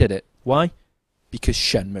 but they did it. Why? Because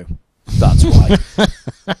Shenmue. That's why.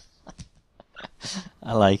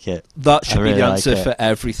 I like it. That should I really be the like answer it. for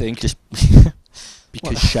everything. Just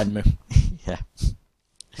because Shenmue. Yeah.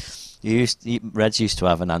 Reds used to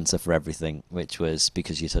have an answer for everything, which was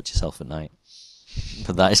because you touch yourself at night.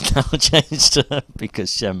 But that is now changed to because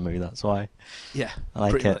Shenmue, that's why. Yeah, I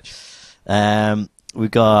like pretty it. much. We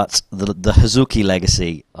got the Hazuki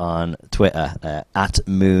Legacy on Twitter, at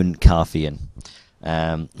Moon Carfian.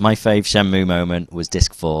 My fave Shenmue moment was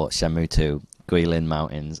Disc 4, Shenmue 2, Guilin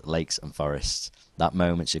Mountains, Lakes and Forests. That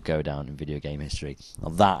moment should go down in video game history. Now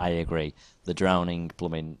that I agree. The drowning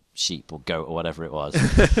blooming sheep or goat or whatever it was.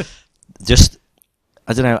 Just,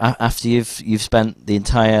 I don't know, after you've spent the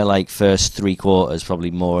entire first 3 quarters,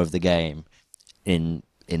 probably more of the game, in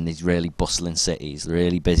these really bustling cities,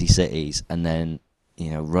 really busy cities, and then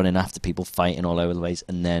running after people, fighting all over the place,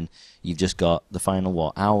 and then you've just got the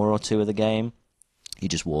final hour or 2 of the game. You're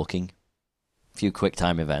just walking, a few quick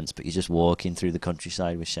time events, but you're just walking through the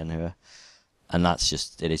countryside with Shenhua, and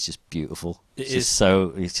it is just beautiful. It's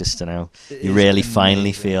just you really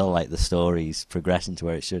finally feel like the story's progressing to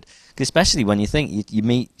where it should. Especially when you think you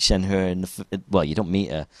meet Shenhua you don't meet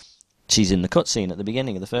her. She's in the cutscene at the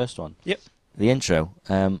beginning of the first one. Yep. The intro,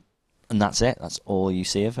 and that's it. That's all you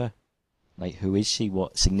see of her. Who is she?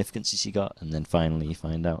 What significance has she got? And then finally you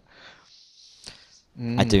find out.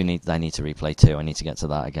 I need to replay 2. I need to get to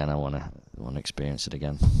that again. I want to experience it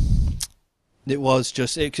again. It was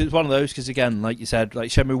just it was one of those because again, like you said,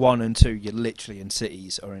 Shenmue 1 and 2, you're literally in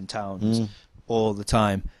cities or in towns all the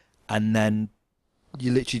time, and then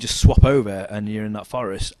you literally just swap over and you're in that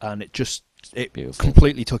forest, and it Beautiful.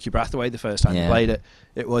 completely took your breath away the first time you played it.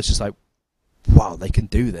 It was just like, wow, they can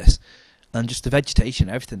do this, and just the vegetation,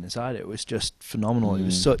 everything inside it was just phenomenal. It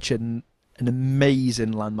was such an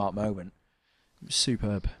amazing landmark moment. It was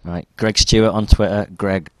superb. Right, Greg Stewart on Twitter,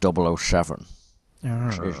 Greg007.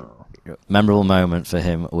 Memorable moment for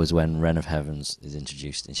him was when Ren of Heavens is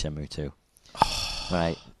introduced in Shenmue 2.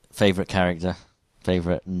 Right, favourite character,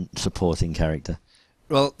 favourite supporting character.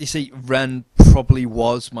 Well, you see, Ren probably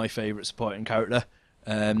was my favourite supporting character,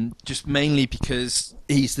 just mainly because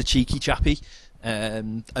he's the cheeky chappy. I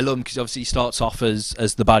love him because obviously he starts off as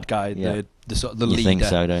the bad guy, the sort of the leader. You think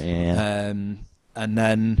so, don't you? Yeah. And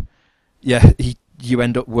then, you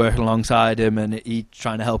end up working alongside him, and he's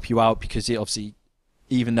trying to help you out because he obviously,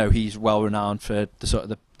 even though he's well renowned for the sort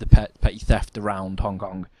of the petty theft around Hong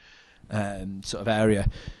Kong, sort of area.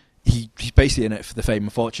 He's basically in it for the fame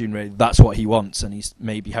and fortune, really. That's what he wants, and he's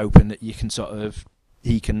maybe hoping that you can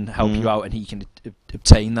he can help you out and he can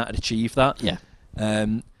obtain that and achieve that. Yeah.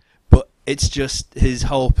 But it's just his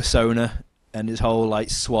whole persona and his whole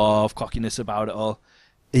suave cockiness about it all.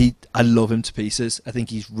 I love him to pieces. I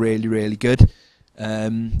think he's really, really good.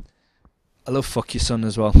 I love Fuck Your Son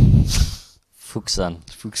as well. Fuxan.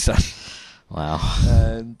 Wow.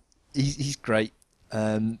 He's great.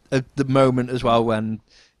 At the moment as well when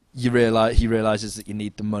he realizes that you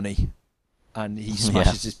need the money, and he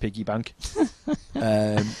smashes his piggy bank.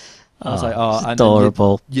 I was like, and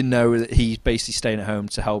adorable. You know that he's basically staying at home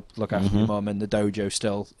to help look after your mum, and the dojo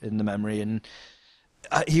still in the memory. And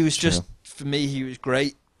he was just, for me, he was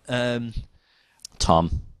great.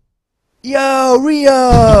 Tom. Yo,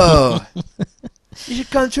 Rio! You should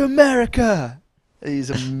come to America. He's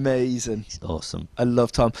amazing. He's awesome. I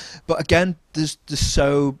love Tom. But again, there's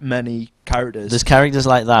so many characters. There's characters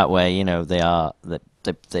like that where,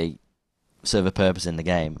 they serve a purpose in the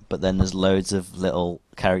game, but then there's loads of little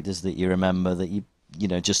characters that you remember that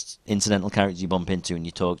just incidental characters you bump into and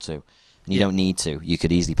you talk to. And you don't need to. You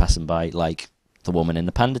could easily pass them by, like the woman in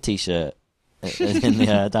the panda t-shirt in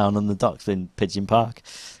the down on the docks in Pigeon Park.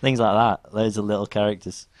 Things like that. Loads of little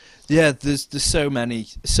characters. Yeah, there's so many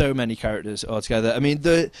characters altogether. I mean,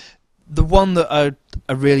 the one that I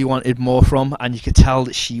really wanted more from, and you could tell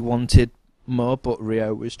that she wanted more, but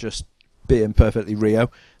Rio was just being perfectly Rio.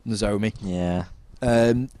 Nozomi. Yeah.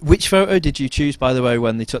 Which photo did you choose, by the way,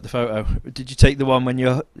 when they took the photo? Did you take the one when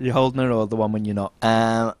you're holding her, or the one when you're not?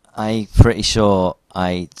 I'm pretty sure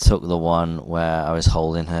I took the one where I was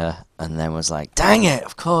holding her, and then was like, "Dang it!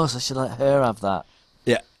 Of course I should let her have that."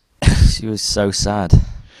 Yeah. She was so sad.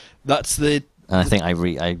 That's the. And I think I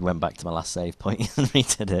went back to my last save point and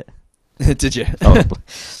redid it. Did you? Probably.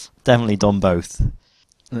 Definitely done both.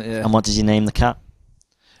 Yeah. And what did you name the cat?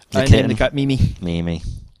 I named the cat Mimi. Mimi.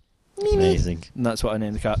 Amazing. And that's what I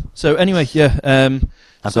named the cat. So anyway, yeah.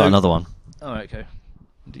 I've got another one. Oh, okay.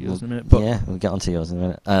 We'll do yours in a minute. But yeah, we'll get onto yours in a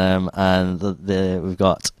minute. And we've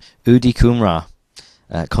got Udi Kumra,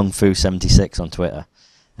 Kung Fu 76 on Twitter.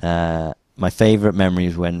 My favourite memory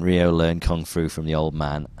is when Rio learned Kung Fu from the old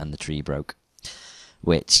man and the tree broke.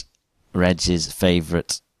 Which Reg's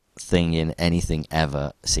favourite thing in anything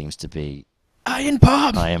ever seems to be Iron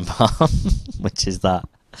Palm. Iron Palm, which is that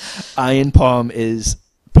Iron Palm is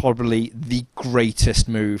probably the greatest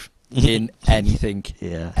move in anything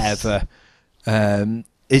ever.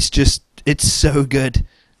 It's so good.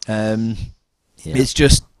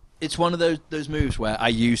 It's one of those moves where I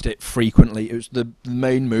used it frequently. It was the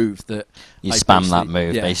main move that you spam that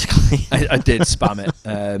move basically. I did spam it,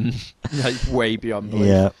 like way beyond belief.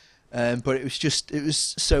 Yeah. But it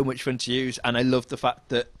was so much fun to use, and I love the fact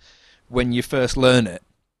that when you first learn it,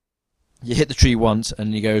 you hit the tree once,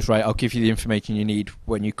 and he goes, right, I'll give you the information you need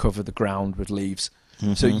when you cover the ground with leaves.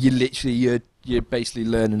 Mm-hmm. So you're basically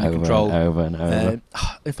learning the control over and over.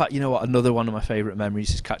 In fact, you know what? Another one of my favourite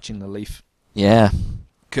memories is catching the leaf. Yeah.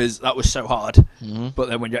 Because that was so hard. Mm-hmm. But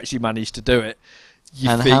then when you actually manage to do it,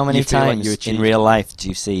 how many times like in real life do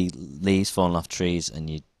you see leaves falling off trees and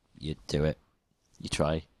you do it? You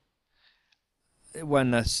try.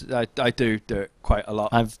 When I do it quite a lot.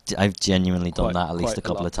 I've genuinely done that at least a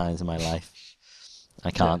couple of times in my life.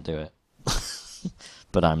 I can't do it.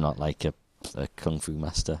 But I'm not like a kung fu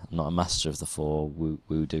master. I'm not a master of the four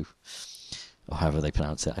woodoo. Or however they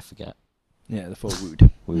pronounce it, I forget. Yeah, the four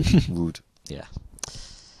wood. Wood. Yeah.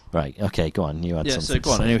 Right, okay, go on. You had something. So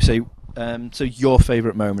go on. Anyway, so your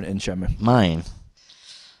favourite moment in Shenmue? Mine?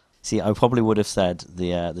 See, I probably would have said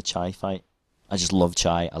the Chai fight. I just love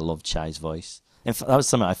Chai. I love Chai's voice. In fact, that was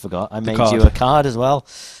something I forgot. I made you a card as well.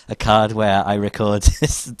 A card where I record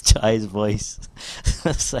Chai's voice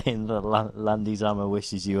saying that Landy Zama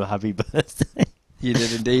wishes you a happy birthday. You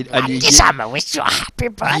did indeed. Landy Zama wishes you a happy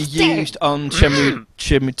birthday. You used on Shenmue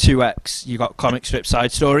 2X, you got comic strip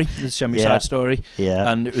side story, the Shenmue side story.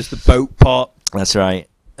 Yeah. And it was the boat part. That's right.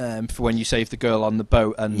 For when you save the girl on the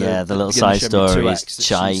boat. And the little side story is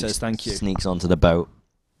Chai says, thank you. Sneaks onto the boat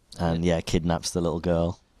and kidnaps the little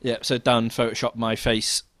girl. Yeah, so Dan photoshopped my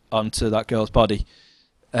face onto that girl's body,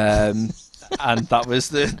 and that was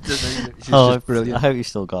the thing. Which is just brilliant. I hope you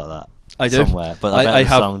still got that. I do somewhere, but I bet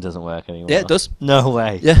the song doesn't work anymore. Yeah, it does. No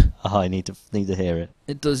way. Yeah. Oh, I need to hear it.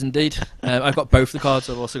 It does indeed. I've got both the cards.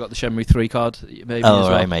 I've also got the Shenmue 3 card that you made me as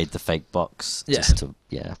well. I made the fake box just to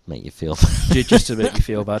make you feel just to make you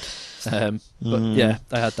feel bad. But yeah,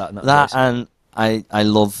 I had that. And I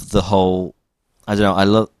love the whole. I don't know. I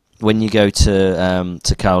love. When you go to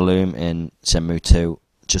Kowloon in Shenmue 2,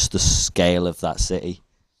 just the scale of that city,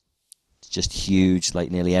 it's just huge.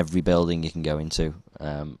 Like nearly every building you can go into,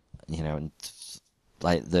 and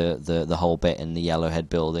like the whole bit in the Yellowhead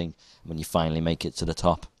building when you finally make it to the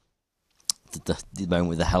top, the moment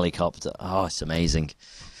with the helicopter. Oh, it's amazing.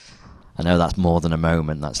 I know that's more than a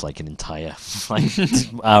moment. That's like an entire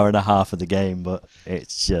hour and a half of the game, but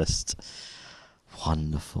it's just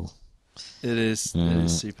wonderful. It is. It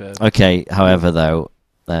is superb. Okay, however, though,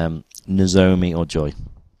 Nozomi or Joy?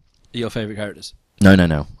 Your favourite characters?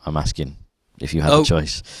 No. I'm asking if you had the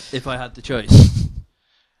choice. If I had the choice,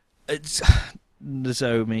 it's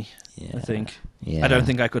Nozomi. I think. Yeah. I don't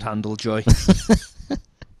think I could handle Joy.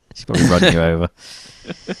 She's probably run you over.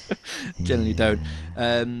 Generally don't.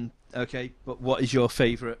 Okay, but what is your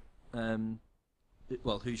favourite?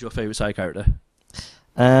 Who's your favourite side character?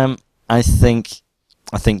 I think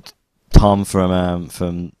Tom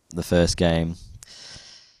from the first game.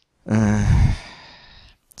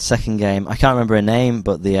 Second game, I can't remember her name,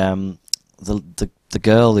 but the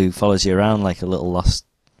girl who follows you around like a little lost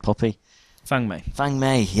puppy. Fang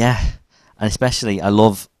Mei, yeah. And especially, I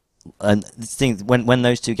love the thing when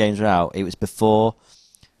those two games were out. It was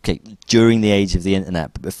during the age of the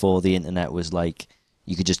internet, but before the internet was like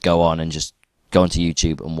you could just go on and just go onto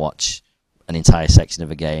YouTube and watch an entire section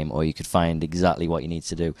of a game, or you could find exactly what you need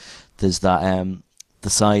to do. There's that the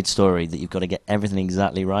side story that you've got to get everything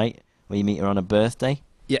exactly right where you meet her on her birthday.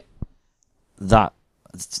 Yeah, that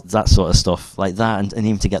sort of stuff like that, and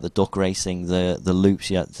even to get the duck racing, the loops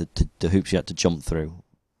you had the hoops you had to jump through,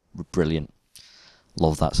 brilliant.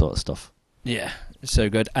 Love that sort of stuff. Yeah, it's so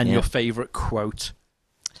good. And your favourite quote?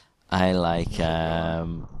 I like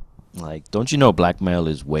don't you know blackmail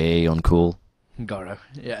is way uncool? Goro.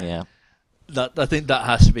 Yeah. I think that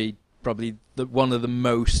has to be probably one of the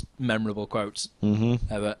most memorable quotes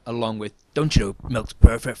ever, along with "Don't you know milk's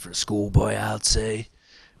perfect for a schoolboy?" I'd say,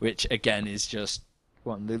 which again is just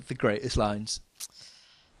one of the greatest lines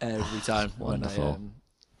every time. Wonderful.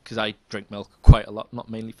 Because I drink milk quite a lot, not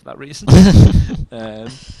mainly for that reason,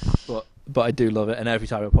 but I do love it, and every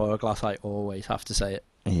time I pour a glass, I always have to say it.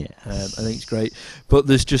 Yeah, I think it's great. But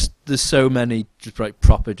there's so many just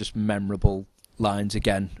proper, just memorable lines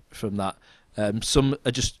again from that. Some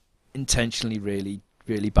are just intentionally really,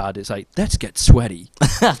 really bad. It's like, let's get sweaty.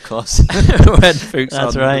 Of course. When Fuchs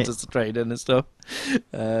That's right. does the training and stuff.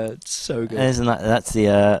 It's so good. Isn't that's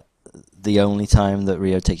the only time that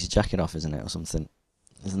Rio takes his jacket off, isn't it, or something?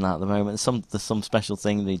 Isn't that at the moment? There's some special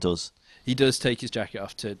thing that he does. He does take his jacket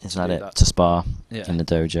off to Is to that do it? that. To spar Yeah. in the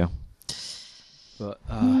dojo. But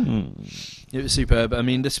it was superb. I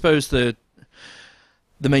mean, I suppose the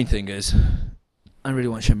main thing is, I really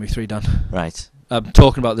want Shenmue 3 done. Right. I'm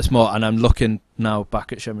talking about this more, and I'm looking now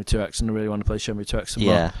back at Shenmue 2X, and I really want to play Shenmue 2X some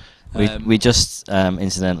more. Yeah. We just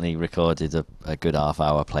incidentally recorded a good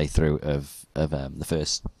half-hour playthrough of the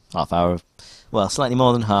first half hour of, well, slightly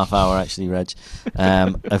more than half hour actually, Reg,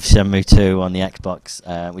 of Shenmue 2 on the Xbox,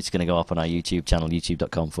 which is going to go up on our YouTube channel,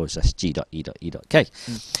 youtube.com/G.E.E.K.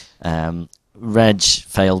 Reg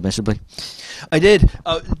failed miserably. I did.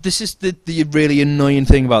 This is the really annoying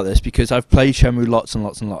thing about this, because I've played Shenmue lots and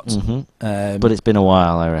lots and lots. But it's been a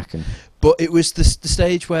while, I reckon. But it was the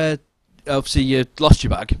stage where obviously you lost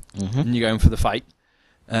your bag and you're going for the fight.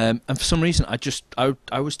 And for some reason, I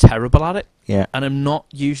was terrible at it. Yeah. And I'm not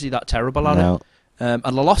usually that terrible at No. it. And I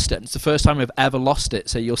lost it. It's the first time I've ever lost it.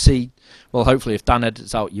 So you'll see, well, hopefully if Dan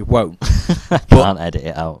edits out, you won't. I can't edit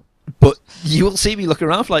it out. But you will see me looking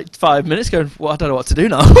around for like 5 minutes going, well, I don't know what to do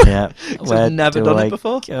now. Yeah. 'Cause I've never done it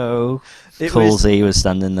before. Go? It Cool was, Z was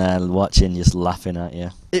standing there watching, just laughing at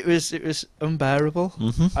you. it was unbearable.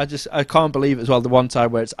 Mm-hmm. I can't believe it as well, the one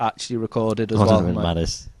time where it's actually recorded as well. Doesn't I'm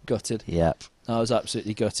matters. gutted. Yep. I was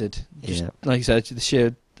absolutely gutted. Just, Yep. like I said, the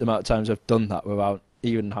sheer amount of times I've done that without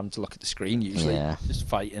even having to look at the screen usually, Yeah. just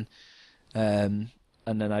fighting. And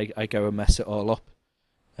then I go and mess it all up,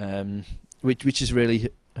 which is really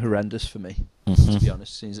horrendous for me, to be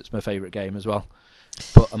honest, since it's my favourite game as well.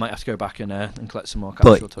 But I might have to go back and collect some more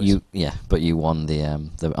casual toys. But you won the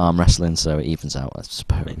arm wrestling, so it evens out, I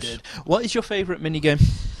suppose. I did. What is your favourite minigame?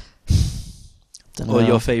 Dunno. Or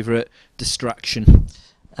your favourite distraction?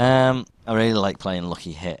 I really like playing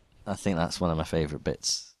Lucky Hit. I think that's one of my favourite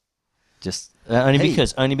bits. Just only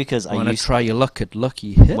because I Want to used try your luck at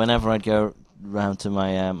Lucky Hit? whenever I'd go round to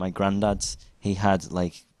my my granddad's, he had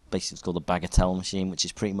like basically it's called a bagatelle machine, which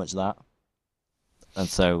is pretty much that. And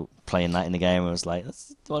so playing that in the game, I was like,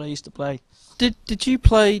 that's what I used to play. Did you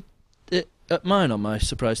play it at mine on my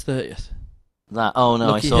surprise 30th? That no,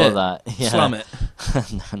 Lucky I saw Hit. that. Yeah. Slam it.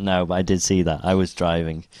 No, but I did see that. I was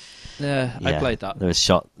driving. Yeah, I played that. There was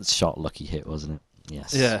shot Lucky Hit, wasn't it?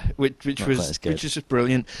 Yes. Yeah, which Not quite was as good. just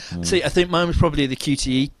brilliant. Mm. See, I think mine was probably the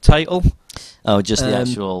QTE title, Oh, just the Um,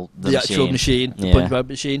 actual actual machine, the Yeah. punch bag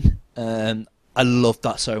machine. I loved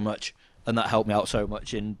that so much, and that helped me out so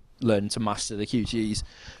much in learning to master the QTEs.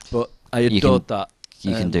 But I You adored that.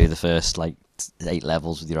 You can do the first like 8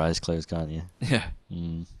 levels with your eyes closed, can't you? Yeah,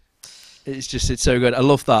 Mm. it's so good. I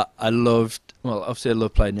love that. Obviously I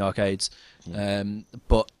love playing the arcades,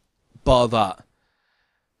 but bar that,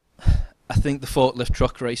 I think the forklift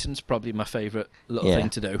truck racing is probably my favourite little thing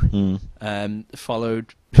to do. Mm.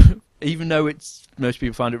 Followed, even though most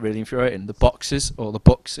people find it really infuriating, the boxes or the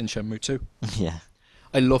books in Shenmue 2. Yeah.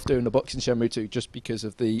 I love doing the books in Shenmue 2 just because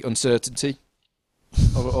of the uncertainty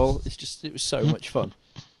of it all. It was so much fun.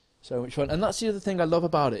 So much fun. And that's the other thing I love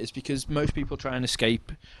about it, is because most people try and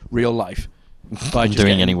escape real life by just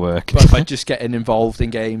doing any work. by just getting involved in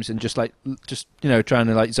games and just trying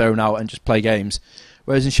to like zone out and just play games.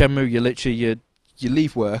 Whereas in Shenmue, you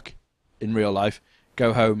leave work in real life,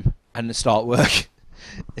 go home and then start work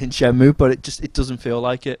in Shenmue, but it doesn't feel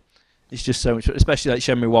like it. It's just so much fun, especially like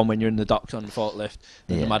Shenmue 1 when you're in the docks on the forklift,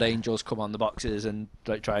 and the Mad Angels come on the boxes and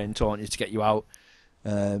like try and taunt you to get you out.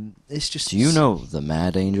 It's just. Do you know the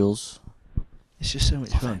Mad Angels? It's just so much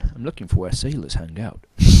fun. I'm looking for where sailors hang out.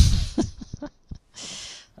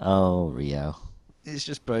 Oh, Rio. It's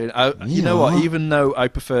just brilliant. You know what? Even though I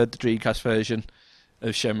preferred the Dreamcast version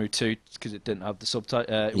of Shenmue 2 because it didn't have the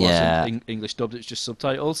subtitle, it wasn't English dubbed. It's just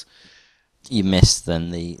subtitles. You missed then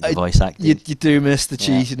the voice acting. You do miss the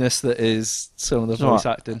cheesiness that is some of the voice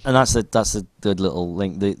acting. And that's a good little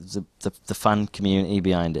link. The fan community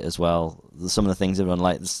behind it as well. Some of the things everyone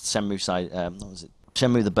like the Shenmue side. What was it?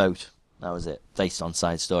 Shenmue the boat. That was it. Based on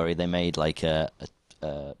Side Story, they made like a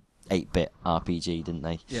 8-bit RPG, didn't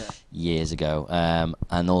they? Yeah. Years ago.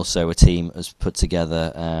 And also a team has put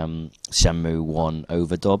together Shenmue 1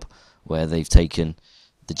 overdub, where they've taken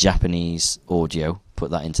the Japanese audio,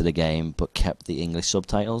 put that into the game, but kept the English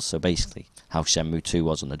subtitles. So basically, how Shenmue 2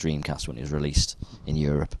 was on the Dreamcast when it was released in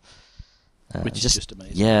Europe. Which is just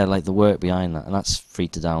amazing. Yeah, like the work behind that. And that's free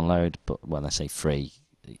to download, but when I say free,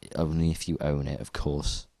 only if you own it, of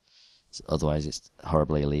course. Otherwise, it's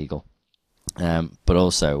horribly illegal. But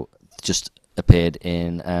also, just appeared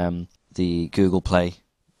in the Google Play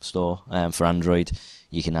store for Android.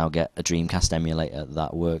 You can now get a Dreamcast emulator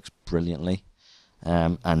that works brilliantly.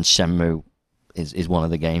 And Shenmue is one of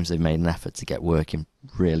the games they've made an effort to get working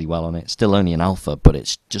really well on it. Still only an alpha, but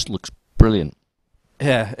it just looks brilliant.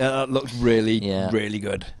 Yeah, that looked really, Yeah. really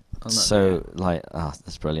good. So, like,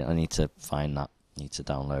 that's brilliant. I need to find that. Need to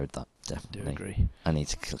download that, I do definitely. agree. I need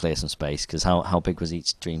to clear some space, because how big was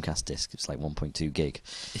each Dreamcast disc? It's like 1.2 gig.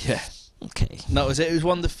 Yeah. Okay. No, it was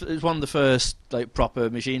one of the first like proper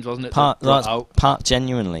machines, wasn't it?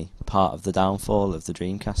 Genuinely part of the downfall of the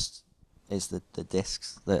Dreamcast is the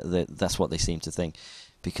discs. That's what they seem to think,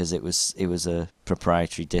 because it was a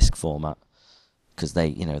proprietary disc format. Because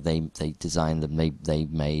they designed them. They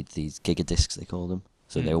made these gigadiscs, they call them.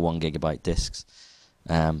 So they were 1 gigabyte discs,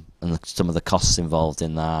 and some of the costs involved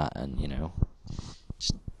in that, and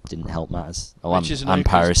just didn't help matters. And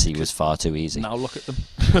piracy was far too easy. Now look at them.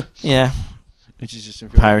 Yeah. Which is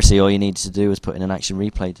just Piracy, all you needed to do was put in an action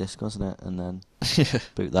replay disc, wasn't it? And then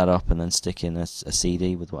boot that up, and then stick in a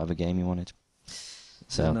CD with whatever game you wanted.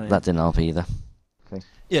 So that didn't help either. Okay.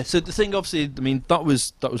 Yeah, so the thing, obviously, I mean, that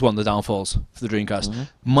was one of the downfalls for the Dreamcast. Mm-hmm.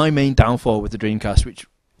 My main downfall with the Dreamcast, which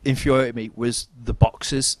infuriated me, was the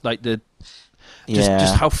boxes, like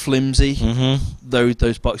just how flimsy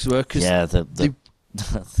those boxes were. Cause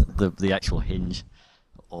the actual hinge,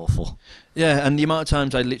 awful. Yeah, and the amount of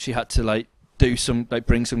times I literally had to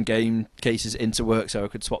bring some game cases into work so I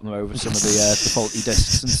could swap them over some of the faulty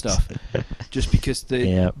discs and stuff, just because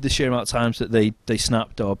the sheer amount of times that they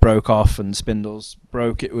snapped or broke off and spindles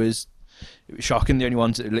broke, it was shocking. The only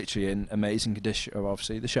ones that were literally in amazing condition are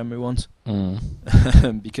obviously the Shenmue ones,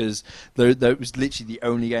 because that was literally the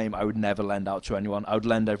only game I would never lend out to anyone. I would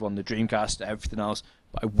lend everyone the Dreamcast, everything else,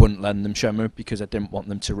 but I wouldn't lend them Shenmue because I didn't want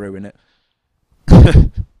them to ruin it.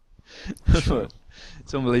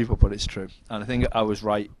 It's unbelievable, but it's true, and I think I was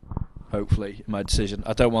right, hopefully, in my decision.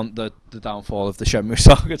 I don't want the downfall of the Shenmue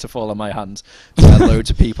saga to fall on my hands. Loads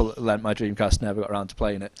of people that lent my Dreamcast never got around to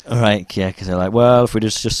playing it. Right, yeah, because they're like, well, if we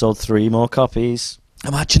just sold 3 more copies.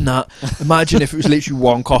 Imagine that. Imagine if it was literally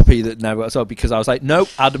 1 copy that never got sold, because I was like, no,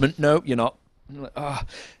 adamant, no, you're not. And like,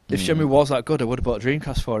 if Shenmue was that good, I would have bought a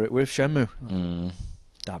Dreamcast for it with Shenmue.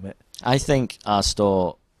 Damn it. I think our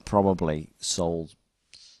store probably sold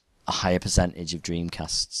a higher percentage of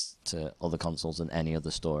Dreamcasts to other consoles than any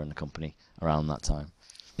other store in the company around that time.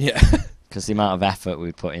 Yeah. Because the amount of effort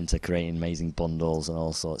we put into creating amazing bundles and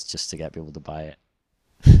all sorts just to get people to buy it.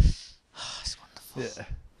 It's wonderful. Yeah.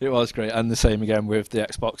 It was great, and the same again with the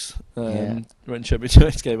Xbox. When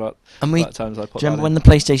Shenmue came out, and that times I put do you remember when the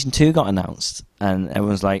PlayStation 2 got announced, and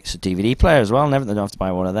everyone's like, so DVD player as well, never, they don't have to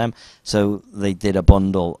buy one of them. So they did a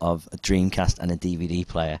bundle of a Dreamcast and a DVD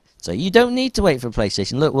player. So you don't need to wait for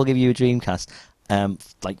PlayStation. Look, we'll give you a Dreamcast,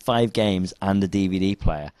 like 5 games and a DVD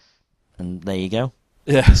player, and there you go.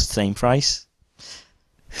 Yeah, same price.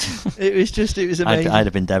 it was amazing. I'd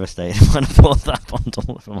have been devastated when I bought that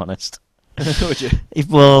bundle, if I'm honest. Would you?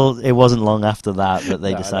 Well, it wasn't long after that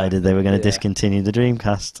they decided they were going to discontinue the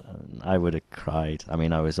Dreamcast. I would have cried. I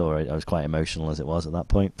mean, I was quite emotional as it was at that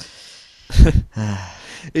point.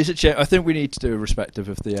 It's a shame. I think we need to do a respective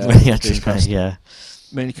of the Dreamcast. Yeah.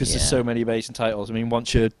 Mainly because there's so many amazing titles. I mean,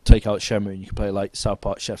 once you take out Shenmue, and you can play like South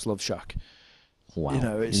Park Chef's Love Shack.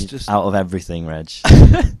 Wow. It's just out of everything, Reg.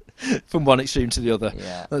 From one extreme to the other.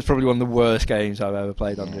 Yeah. That's probably one of the worst games I've ever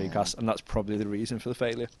played on Dreamcast, and that's probably the reason for the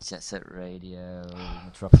failure. Jet Set Radio,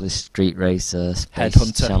 Metropolis Street Racer, Space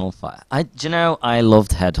Headhunter. Channel 5. I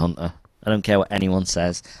loved Headhunter. I don't care what anyone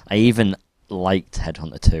says. I even liked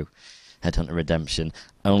Headhunter 2, Headhunter Redemption,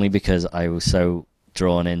 only because I was so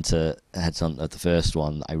drawn into Headhunter, the first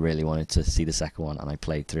one, that I really wanted to see the second one, and I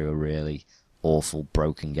played through a really awful,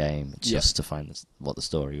 broken game just to find what the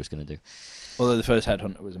story was going to do. Although the first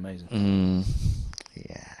Headhunter was amazing.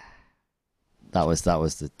 Yeah. That was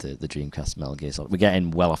the Dreamcast Metal Gear Solid. We're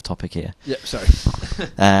getting well off topic here. Yep, sorry.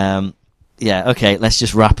 Yeah, okay, let's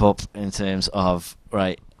just wrap up in terms of,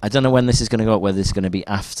 right, I don't know when this is going to go up, whether it's going to be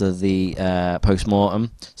after the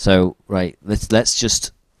post-mortem. So, right, let's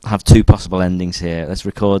just have 2 possible endings here. Let's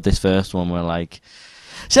record this first one where, like,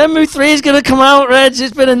 Shenmue 3 is going to come out, Reg.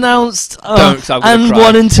 It's been announced. And cry.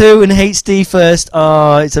 1 and 2 in HD first.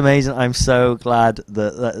 Oh, it's amazing. I'm so glad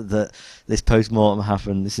that this post-mortem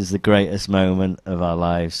happened. This is the greatest moment of our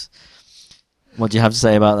lives. What do you have to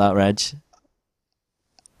say about that, Reg?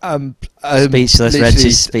 Speechless. Reg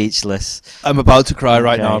is speechless. I'm about to cry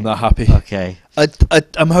right now. I'm not happy. Okay.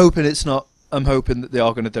 I'm hoping it's not. I'm hoping that they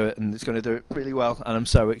are going to do it, and it's going to do it really well, and I'm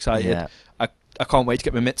so excited. Yeah. I can't wait to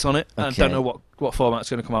get my mitts on it. Okay. I don't know what format it's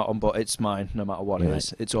going to come out on, but it's mine no matter what it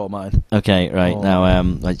is. It's all mine. Okay, right. Now,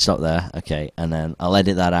 let's stop there. Okay, and then I'll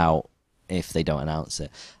edit that out if they don't announce it.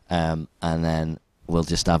 And then we'll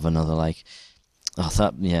just have another,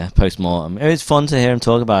 post-mortem. It was fun to hear him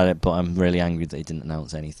talk about it, but I'm really angry that he didn't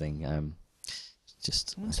announce anything. I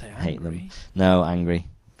hate them. No, angry.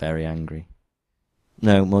 Very angry.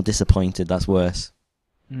 No, more disappointed. That's worse.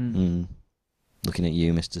 Mm. Looking at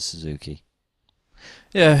you, Mr. Suzuki.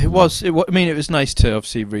 Yeah, it was. I mean, it was nice to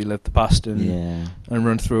obviously relive the past and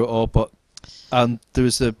run through it all, but there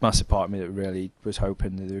was a massive part of me that really was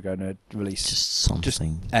hoping that they were going to release just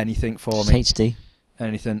something, anything for just me, HD,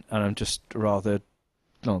 anything, and I'm just rather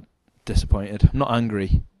disappointed. I'm not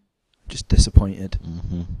angry, just disappointed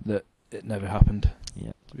that it never happened.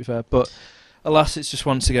 Yeah, to be fair, but alas, it's just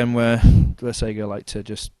once again where Sega like to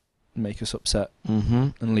just make us upset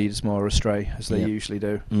and lead us more astray as they usually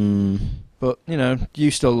do. But you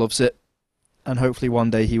still loves it, and hopefully one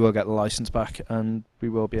day he will get the license back, and we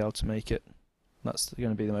will be able to make it. That's going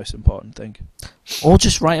to be the most important thing. Or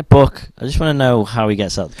just write a book. I just want to know how he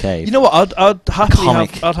gets out of the cave. You know what? I'd happily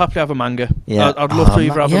have a manga. Yeah. I'd love to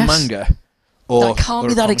either have a manga or that can't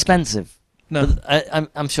be that expensive. No, but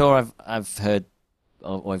I'm sure I've heard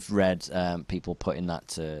or I've read people putting that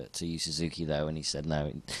to Yu Suzuki though, and he said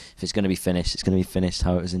no. If it's going to be finished, it's going to be finished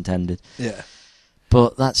how it was intended. Yeah.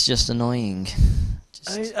 But that's just annoying.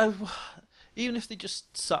 Even if they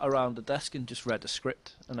just sat around a desk and just read a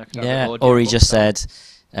script, and I could have yeah, an audio or he book just down.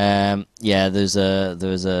 said, there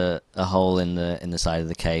was a hole in the side of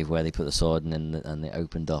the cave where they put the sword in, and it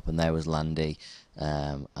opened up, and there was Landy,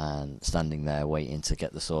 and standing there waiting to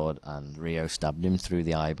get the sword, and Rio stabbed him through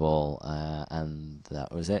the eyeball, and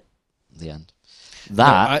that was it, the end.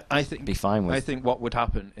 That I think be fine with. I think what would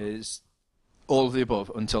happen is all of the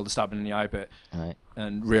above until the stabbing in the eye bit, Right.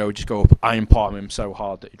 and Rio would just go up, iron palm him so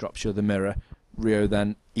hard that he drops you the mirror. Rio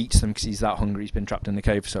then eats them because he's that hungry. He's been trapped in the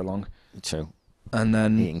cave for so long. True. And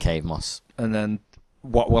then Eating cave moss. And then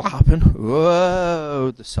what will happen?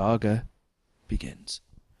 Whoa! The saga begins.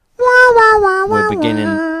 We're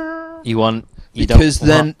beginning. Because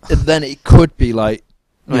then it could be like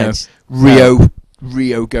Rio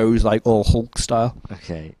goes like all Hulk style.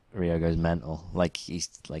 Okay, Rio goes mental, like he's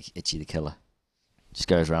like Itchy the Killer. Just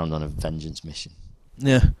goes around on a vengeance mission.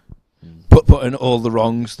 Yeah. Putting all the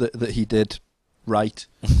wrongs that he did right.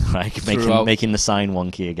 Like throughout. making the sign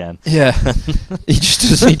wonky again. Yeah. he just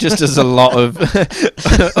does a lot of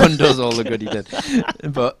undoes all the good he did.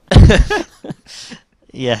 But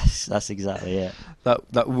yes, that's exactly it.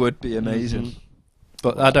 That would be amazing.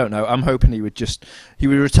 But I don't know. I'm hoping he would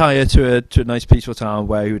retire to a nice peaceful town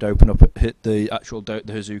where he would open up hit the actual the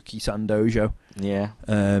Hazuki-san dojo. Yeah.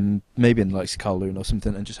 Maybe in like Kowloon or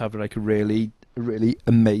something, and just have like a really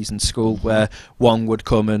amazing school where one would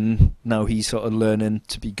come and now he's sort of learning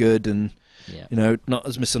to be good and not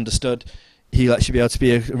as misunderstood. He'll actually be able to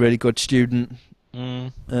be a really good student.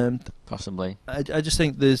 Possibly. I just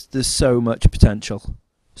think there's so much potential,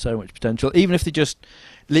 even if they just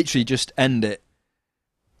literally just end it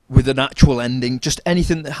with an actual ending, just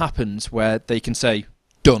anything that happens where they can say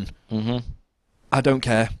done. I don't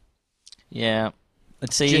care. Yeah.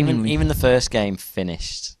 See, Genuinely. even the first game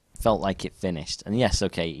felt like it finished, and yes,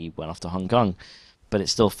 okay, he went off to Hong Kong, but it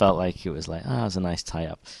still felt like it was like, it was a nice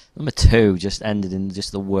tie-up. Number 2 just ended in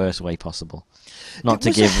just the worst way possible. Not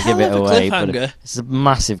to give it away, but it's a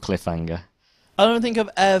massive cliffhanger. I don't think I've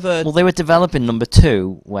ever... Well, they were developing number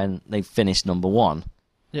 2 when they finished number 1.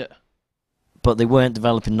 Yeah. But they weren't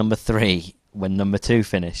developing number 3 when number 2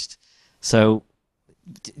 finished. So,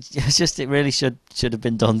 it really should have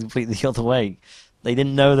been done completely the other way. They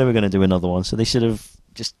didn't know they were going to do another one, so they should have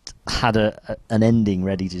just had an ending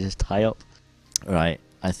ready to just tie up. Right,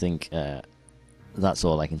 I think that's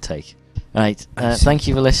all I can take. Right, thank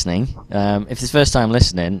you for listening. If it's the first time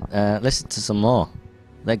listening, listen to some more.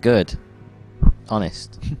 They're good.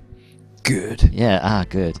 Honest. Good. Yeah,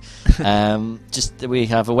 good. We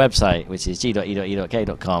have a website, which is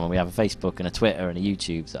G.E.E.K.com, and we have a Facebook and a Twitter and a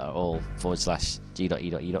YouTube that are all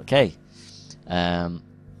 /G.E.E.K.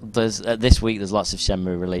 This week there's lots of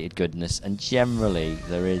Shenmue-related goodness, and generally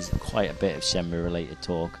there is quite a bit of Shenmue-related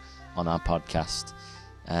talk on our podcast.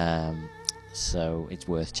 So it's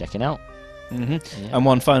worth checking out. Yeah. And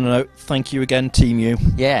one final note, thank you again, Team U.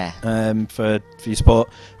 Yeah. For your support.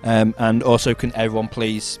 And also, can everyone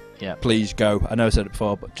please go? I know I said it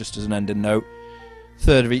before, but just as an ending note,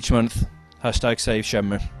 3rd of each month, #save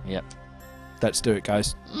Shenmue. Yep. Let's do it,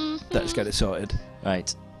 guys. Let's get it sorted.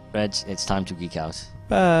 Right. Reg, it's time to geek out.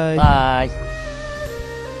 Bye. Bye.